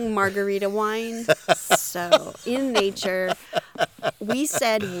drinking margarita wine. So, in nature, we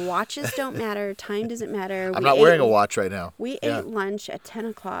said watches don't matter, time doesn't matter. I'm not wearing a watch right now. We ate lunch at 10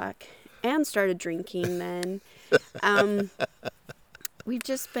 o'clock and started drinking then. We've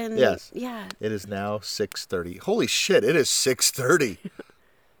just been... Yes. Yeah. It is now 6:30. Holy shit, it is 6:30.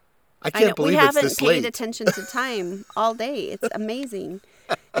 I can't believe it's this late. We haven't paid attention to time all day. It's amazing.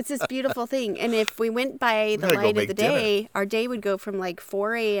 It's this beautiful thing. And if we went by the light of the day, our day would go from like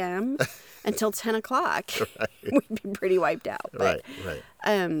 4 a.m. until 10 o'clock. Right. We'd be pretty wiped out. But,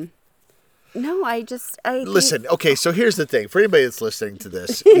 right. No, I Listen, okay, so here's the thing. For anybody that's listening to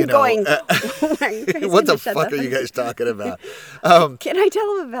this, you know, going, what the fuck are you guys talking about? Can I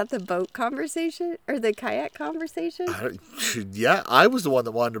tell them about the boat conversation or the kayak conversation? I was the one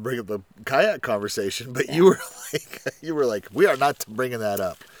that wanted to bring up the kayak conversation, but you were like, we are not bringing that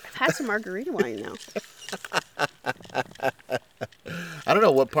up. I've had some margarita wine now. I don't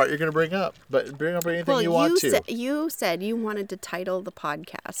know what part you're going to bring up, but bring up anything you want to. You said you wanted to title the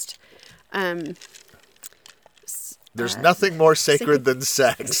podcast. There's nothing more sacred than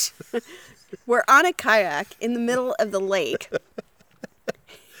sex. We're on a kayak in the middle of the lake.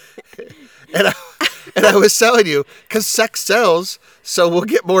 and I was telling you, because sex sells, so we'll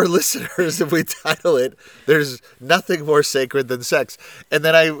get more listeners if we title it, There's Nothing More Sacred Than Sex. And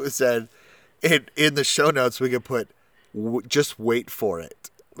then I said, in the show notes, we could put, just wait for it.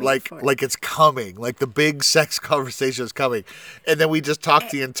 Like it's coming, like the big sex conversation is coming. And then we just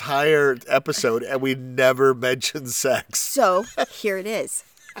talked the entire episode and we never mentioned sex. So here it is.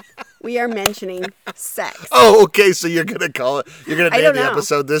 We are mentioning sex. Oh, okay. So you're going to call it, you're going to name the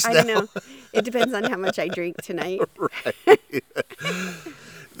episode this now? I don't know. It depends on how much I drink tonight. Right.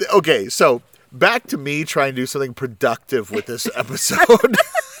 Okay. So back to me trying to do something productive with this episode.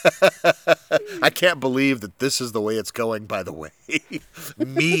 I can't believe that this is the way it's going, by the way.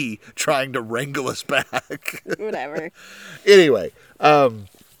 Me trying to wrangle us back. Whatever. Anyway,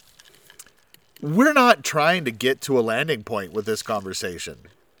 we're not trying to get to a landing point with this conversation.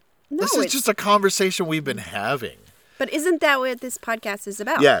 No, this is just a conversation we've been having. But isn't that what this podcast is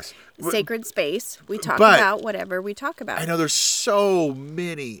about? Yes. Sacred space. We talk about whatever we talk about. I know there's so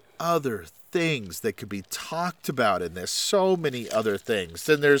many other things that could be talked about in this. So many other things.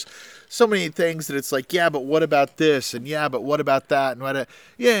 And there's so many things that it's like, yeah, but what about this? And yeah, but what about that? And what?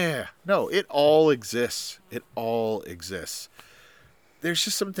 No, it all exists. It all exists. There's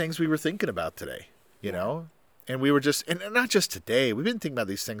just some things we were thinking about today, you know? And we were just, and not just today, we've been thinking about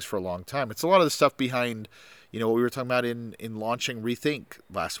these things for a long time. It's a lot of the stuff behind, you know, what we were talking about in launching Rethink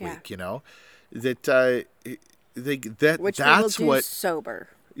last week, you know? Which that's we will do sober.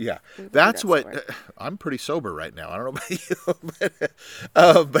 Yeah, that's what I'm pretty sober right now. I don't know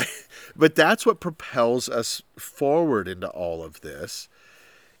about you, but that's what propels us forward into all of this.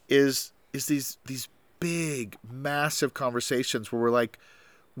 Is these big, massive conversations where we're like,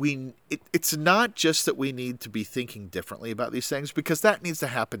 it's not just that we need to be thinking differently about these things, because that needs to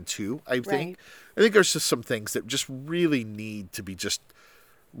happen too. I think there's just some things that just really need to be just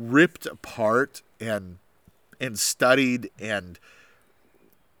ripped apart and studied and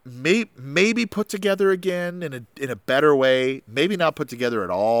maybe put together again in a better way, maybe not put together at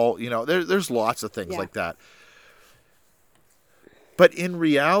all. You know, there's lots of things like that. But in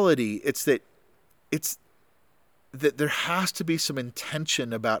reality, it's that there has to be some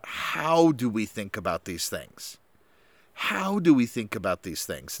intention about how do we think about these things? How do we think about these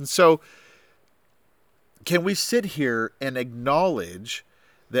things? And so can we sit here and acknowledge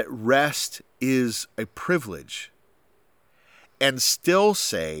that rest is a privilege and still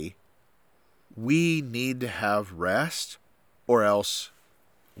say we need to have rest or else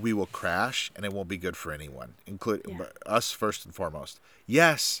we will crash and it won't be good for anyone, including us first and foremost?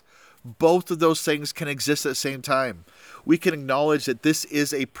 Yes, both of those things can exist at the same time. We can acknowledge that this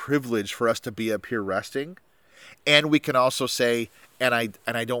is a privilege for us to be up here resting, and we can also say, and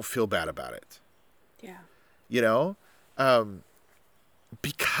I don't feel bad about it. Yeah. You know?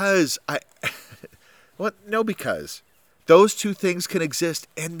 Because because those two things can exist,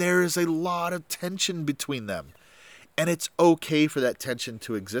 and there is a lot of tension between them. And it's okay for that tension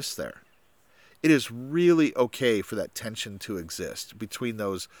to exist there. It is really okay for that tension to exist between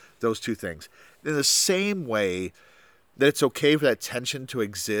those two things. In the same way that it's okay for that tension to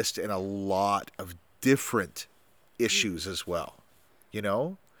exist in a lot of different issues as well. You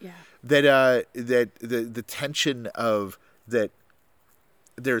know? Yeah. That the tension of that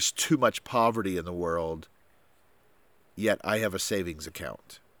there's too much poverty in the world, yet I have a savings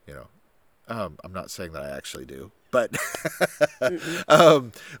account, you know. I'm not saying that I actually do, but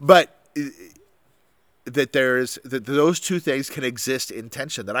but that those two things can exist in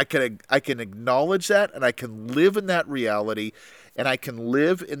tension. That I can acknowledge that, and I can live in that reality, and I can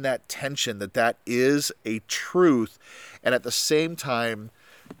live in that tension. That is a truth, and at the same time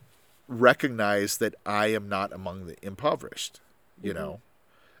recognize that I am not among the impoverished. You know.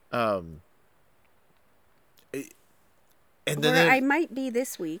 And then I might be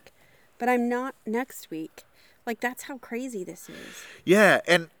this week, but I'm not next week. Like, that's how crazy this is. Yeah,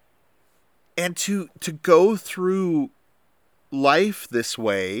 and to go through life this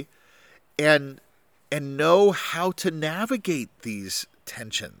way and know how to navigate these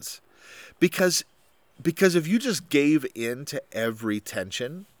tensions. Because if you just gave in to every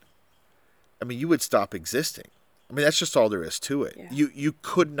tension, I mean, you would stop existing. I mean, that's just all there is to it. Yeah. You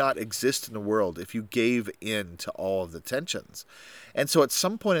could not exist in the world if you gave in to all of the tensions. And so at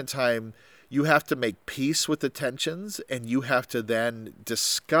some point in time, you have to make peace with the tensions, and you have to then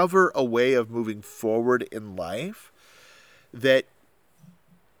discover a way of moving forward in life that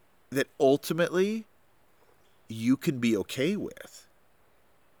ultimately you can be okay with.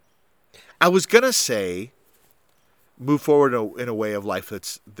 I was going to say move forward in a way of life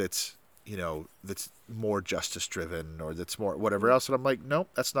that's that's more justice driven, or that's more whatever else, and I'm like, nope,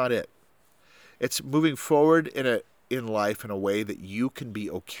 that's not it. It's moving forward in life in a way that you can be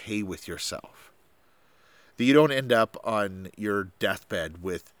okay with yourself. That you don't end up on your deathbed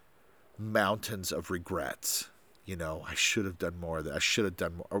with mountains of regrets. I should have done more, that I should have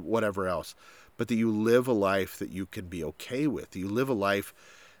done more, or whatever else. But that you live a life that you can be okay with. That you live a life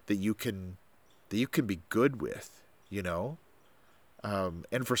that you can be good with, and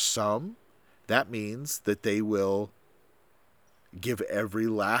for some, that means that they will give every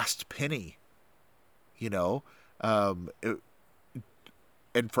last penny, and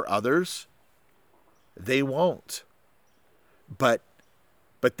for others, they won't. But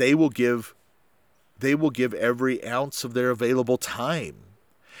they will give every ounce of their available time.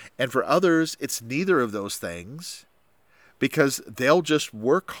 And for others, it's neither of those things, because they'll just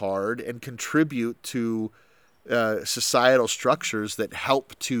work hard and contribute to societal structures that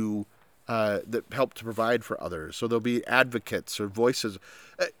help to provide for others. So there'll be advocates or voices.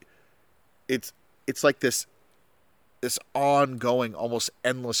 It's like this ongoing, almost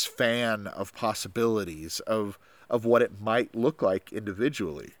endless fan of possibilities of what it might look like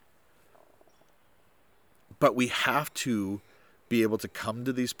individually. But we have to be able to come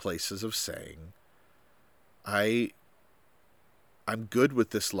to these places of saying, I'm good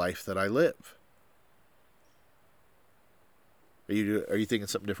with this life that I live. Are you thinking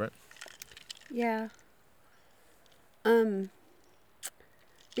something different? Yeah.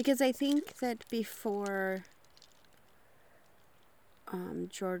 Because I think that before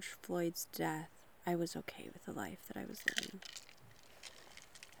George Floyd's death, I was okay with the life that I was living.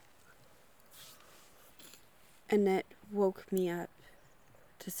 And it woke me up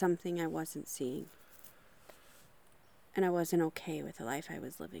to something I wasn't seeing. And I wasn't okay with the life I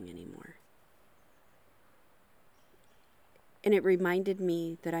was living anymore. And it reminded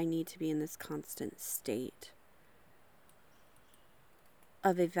me that I need to be in this constant state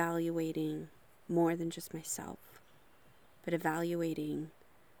of evaluating more than just myself, but evaluating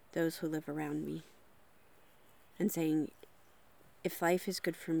those who live around me and saying, if life is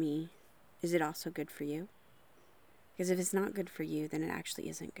good for me, is it also good for you? Because if it's not good for you, then it actually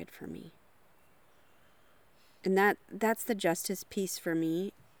isn't good for me. And that's the justice piece for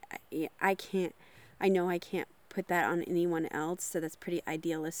me. I know I can't put that on anyone else, so that's pretty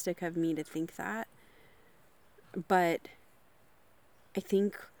idealistic of me to think that. But I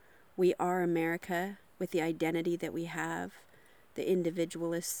think we are America with the identity that we have, the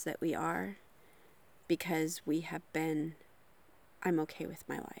individualists that we are, because we have been, I'm okay with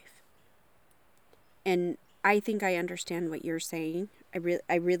my life. And I think I understand what you're saying.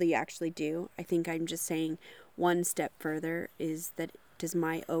 I really actually do. I think I'm just saying one step further is that, does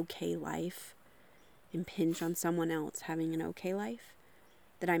my okay life impinge on someone else having an okay life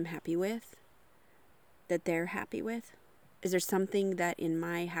that I'm happy with, that they're happy with? Is there something that in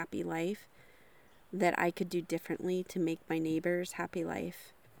my happy life that I could do differently to make my neighbor's happy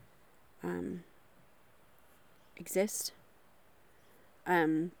life exist?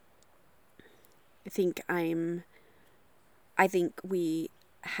 I think we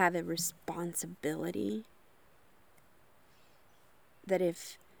have a responsibility that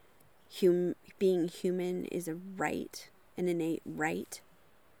if being human is a right, an innate right,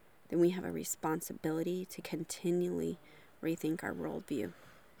 then we have a responsibility to continually rethink our worldview.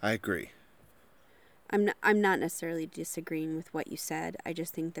 I agree. I'm not necessarily disagreeing with what you said. I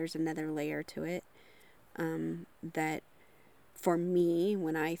just think there's another layer to it that for me,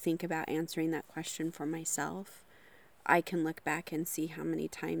 when I think about answering that question for myself, I can look back and see how many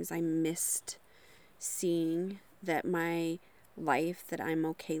times I missed seeing that my life that I'm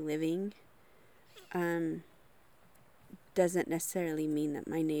okay living doesn't necessarily mean that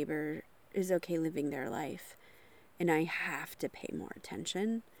my neighbor is okay living their life. And I have to pay more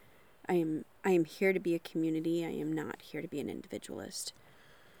attention. I am here to be a community. I am not here to be an individualist.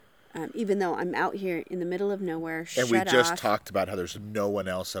 Even though I'm out here in the middle of nowhere, shut off. And we just talked about how there's no one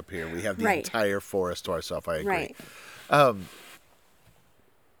else up here. We have the entire forest to ourselves. I agree. Right.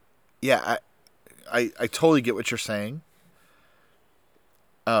 Yeah, I totally get what you're saying.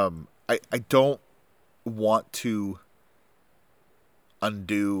 I don't want to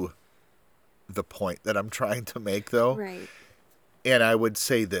undo the point that I'm trying to make, though. Right. And I would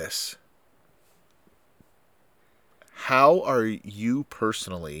say this. How are you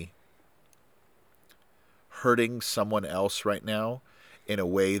personally hurting someone else right now in a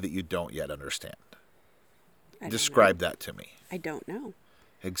way that you don't yet understand? Describe that to me. I don't know.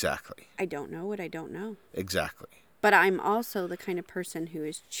 Exactly. I don't know what I don't know. Exactly. But I'm also the kind of person who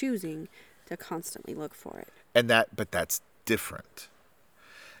is choosing to constantly look for it. But that's different.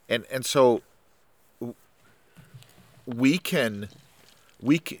 And so we can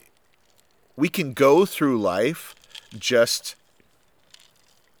go through life just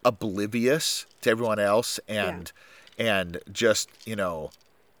oblivious to everyone else and just,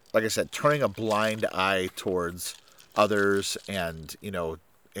 like I said, turning a blind eye towards others and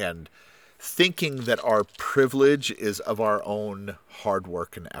thinking that our privilege is of our own hard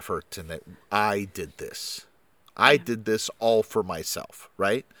work and effort and that I did this. I did this all for myself,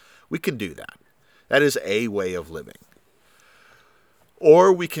 right? We can do that. That is a way of living.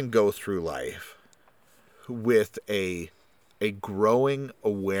 Or we can go through life with a growing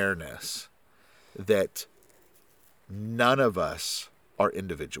awareness that none of us are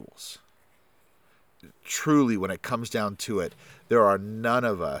individuals. Truly, when it comes down to it, there are none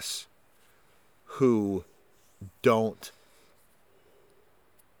of us who don't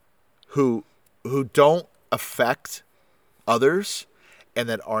affect others and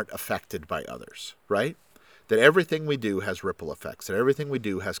that aren't affected by others, right? That everything we do has ripple effects, that everything we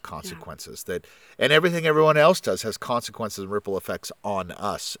do has consequences, and everything everyone else does has consequences and ripple effects on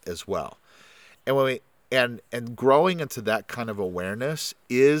us as well. And when and growing into that kind of awareness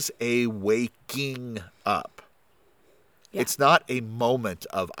is a waking up. Yeah. It's not a moment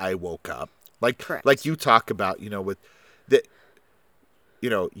of I woke up. Like you talk about, with that,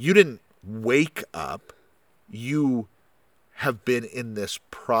 you didn't wake up. You have been in this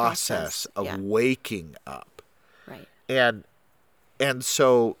process of waking up. Right. And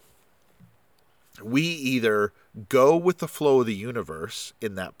so we either go with the flow of the universe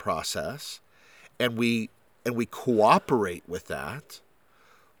in that process and we cooperate with that,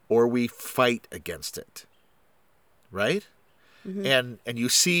 or we fight against it. Right? Mm-hmm. And you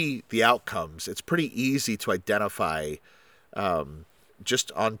see the outcomes. It's pretty easy to identify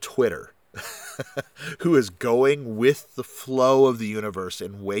just on Twitter who is going with the flow of the universe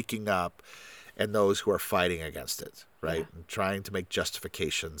and waking up, and those who are fighting against it, right? Yeah. And trying to make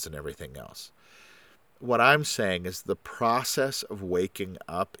justifications and everything else. What I'm saying is the process of waking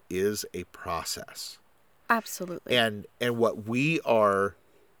up is a process. Absolutely. And and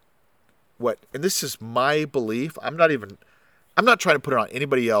this is my belief. I'm not trying to put it on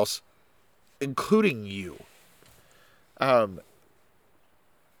anybody else, including you.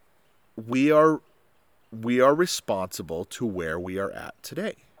 We are responsible to where we are at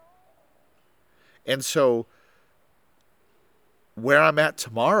today. And so where I'm at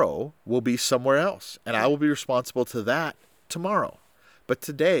tomorrow will be somewhere else, and I will be responsible to that tomorrow. But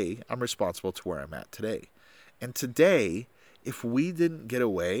today, I'm responsible to where I'm at today. And today, if we didn't get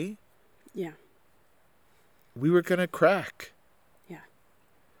away, we were going to crack. Yeah.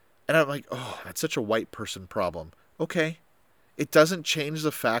 And I'm like, oh, that's such a white person problem. Okay. It doesn't change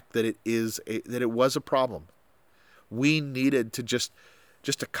the fact that it was a problem. We needed to just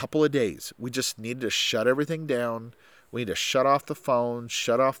a couple of days. We just needed to shut everything down. We need to shut off the phone,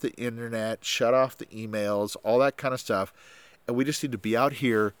 shut off the internet, shut off the emails, all that kind of stuff. And we just need to be out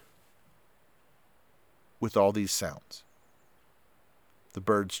here with all these sounds. The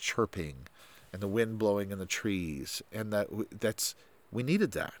birds chirping and the wind blowing in the trees. And we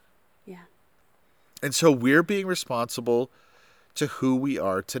needed that. Yeah. And so we're being responsible to who we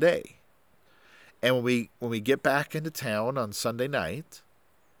are today. And when we get back into town on Sunday night,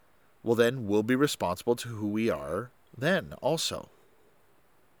 well, then we'll be responsible to who we are then also.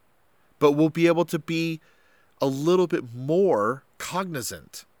 But we'll be able to be a little bit more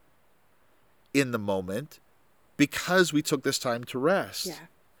cognizant in the moment because we took this time to rest. Yeah.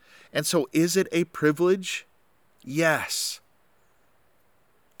 And so is it a privilege? Yes.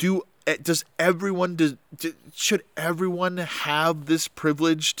 Should everyone have this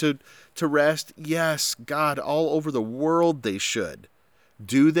privilege to rest? Yes, God, all over the world they should.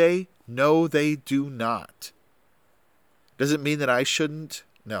 Do they? No, they do not. Does it mean that I shouldn't?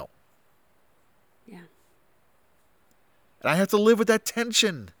 No. Yeah. And I have to live with that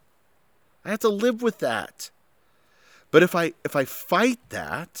tension. I have to live with that. But if I fight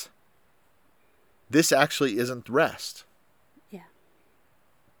that, this actually isn't rest. Yeah.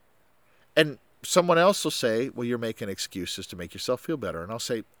 And someone else will say, well, you're making excuses to make yourself feel better. And I'll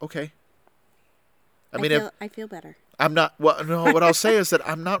say, okay. I feel better. I'm not, well, no, what I'll say is that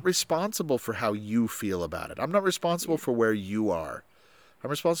I'm not responsible for how you feel about it. I'm not responsible for where you are. I'm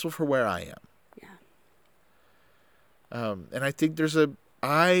responsible for where I am. Yeah. And I think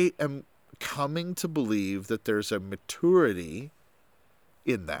I am coming to believe that there's a maturity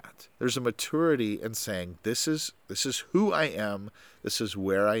in that. There's a maturity in saying, this is who I am. This is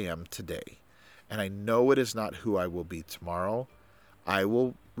where I am today. And I know it is not who I will be tomorrow. I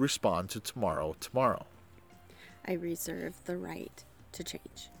will respond to tomorrow. I reserve the right to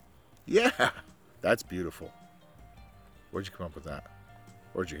change. Yeah, that's beautiful. Where'd you come up with that?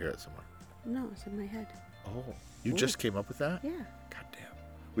 Or did you hear it somewhere? No, it's in my head. Oh, you just came up with that? Yeah. God damn.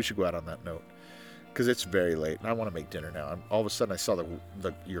 We should go out on that note. Because it's very late, and I want to make dinner now. All of a sudden, I saw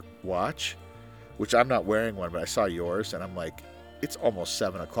your watch, which I'm not wearing one, but I saw yours, and I'm like, it's almost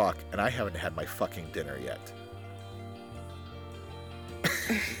 7 o'clock, and I haven't had my fucking dinner yet.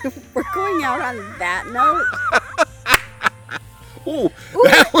 We're going out on that note? Ooh,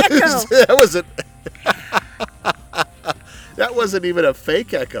 that wasn't even a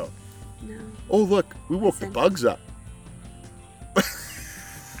fake echo. No. Oh, look, we woke the bugs up.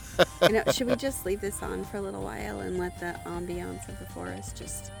 Should we just leave this on for a little while and let the ambiance of the forest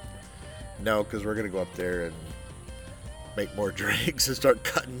just... No, because we're going to go up there and make more drinks and start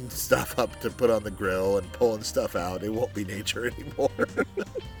cutting stuff up to put on the grill and pulling stuff out. It won't be nature anymore.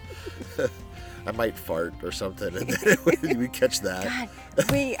 I might fart or something, and then we catch that.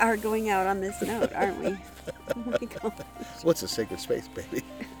 God, we are going out on this note, aren't we? Oh my God. What's a sacred space, baby?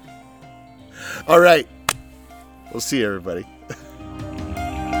 All right. We'll see you, everybody.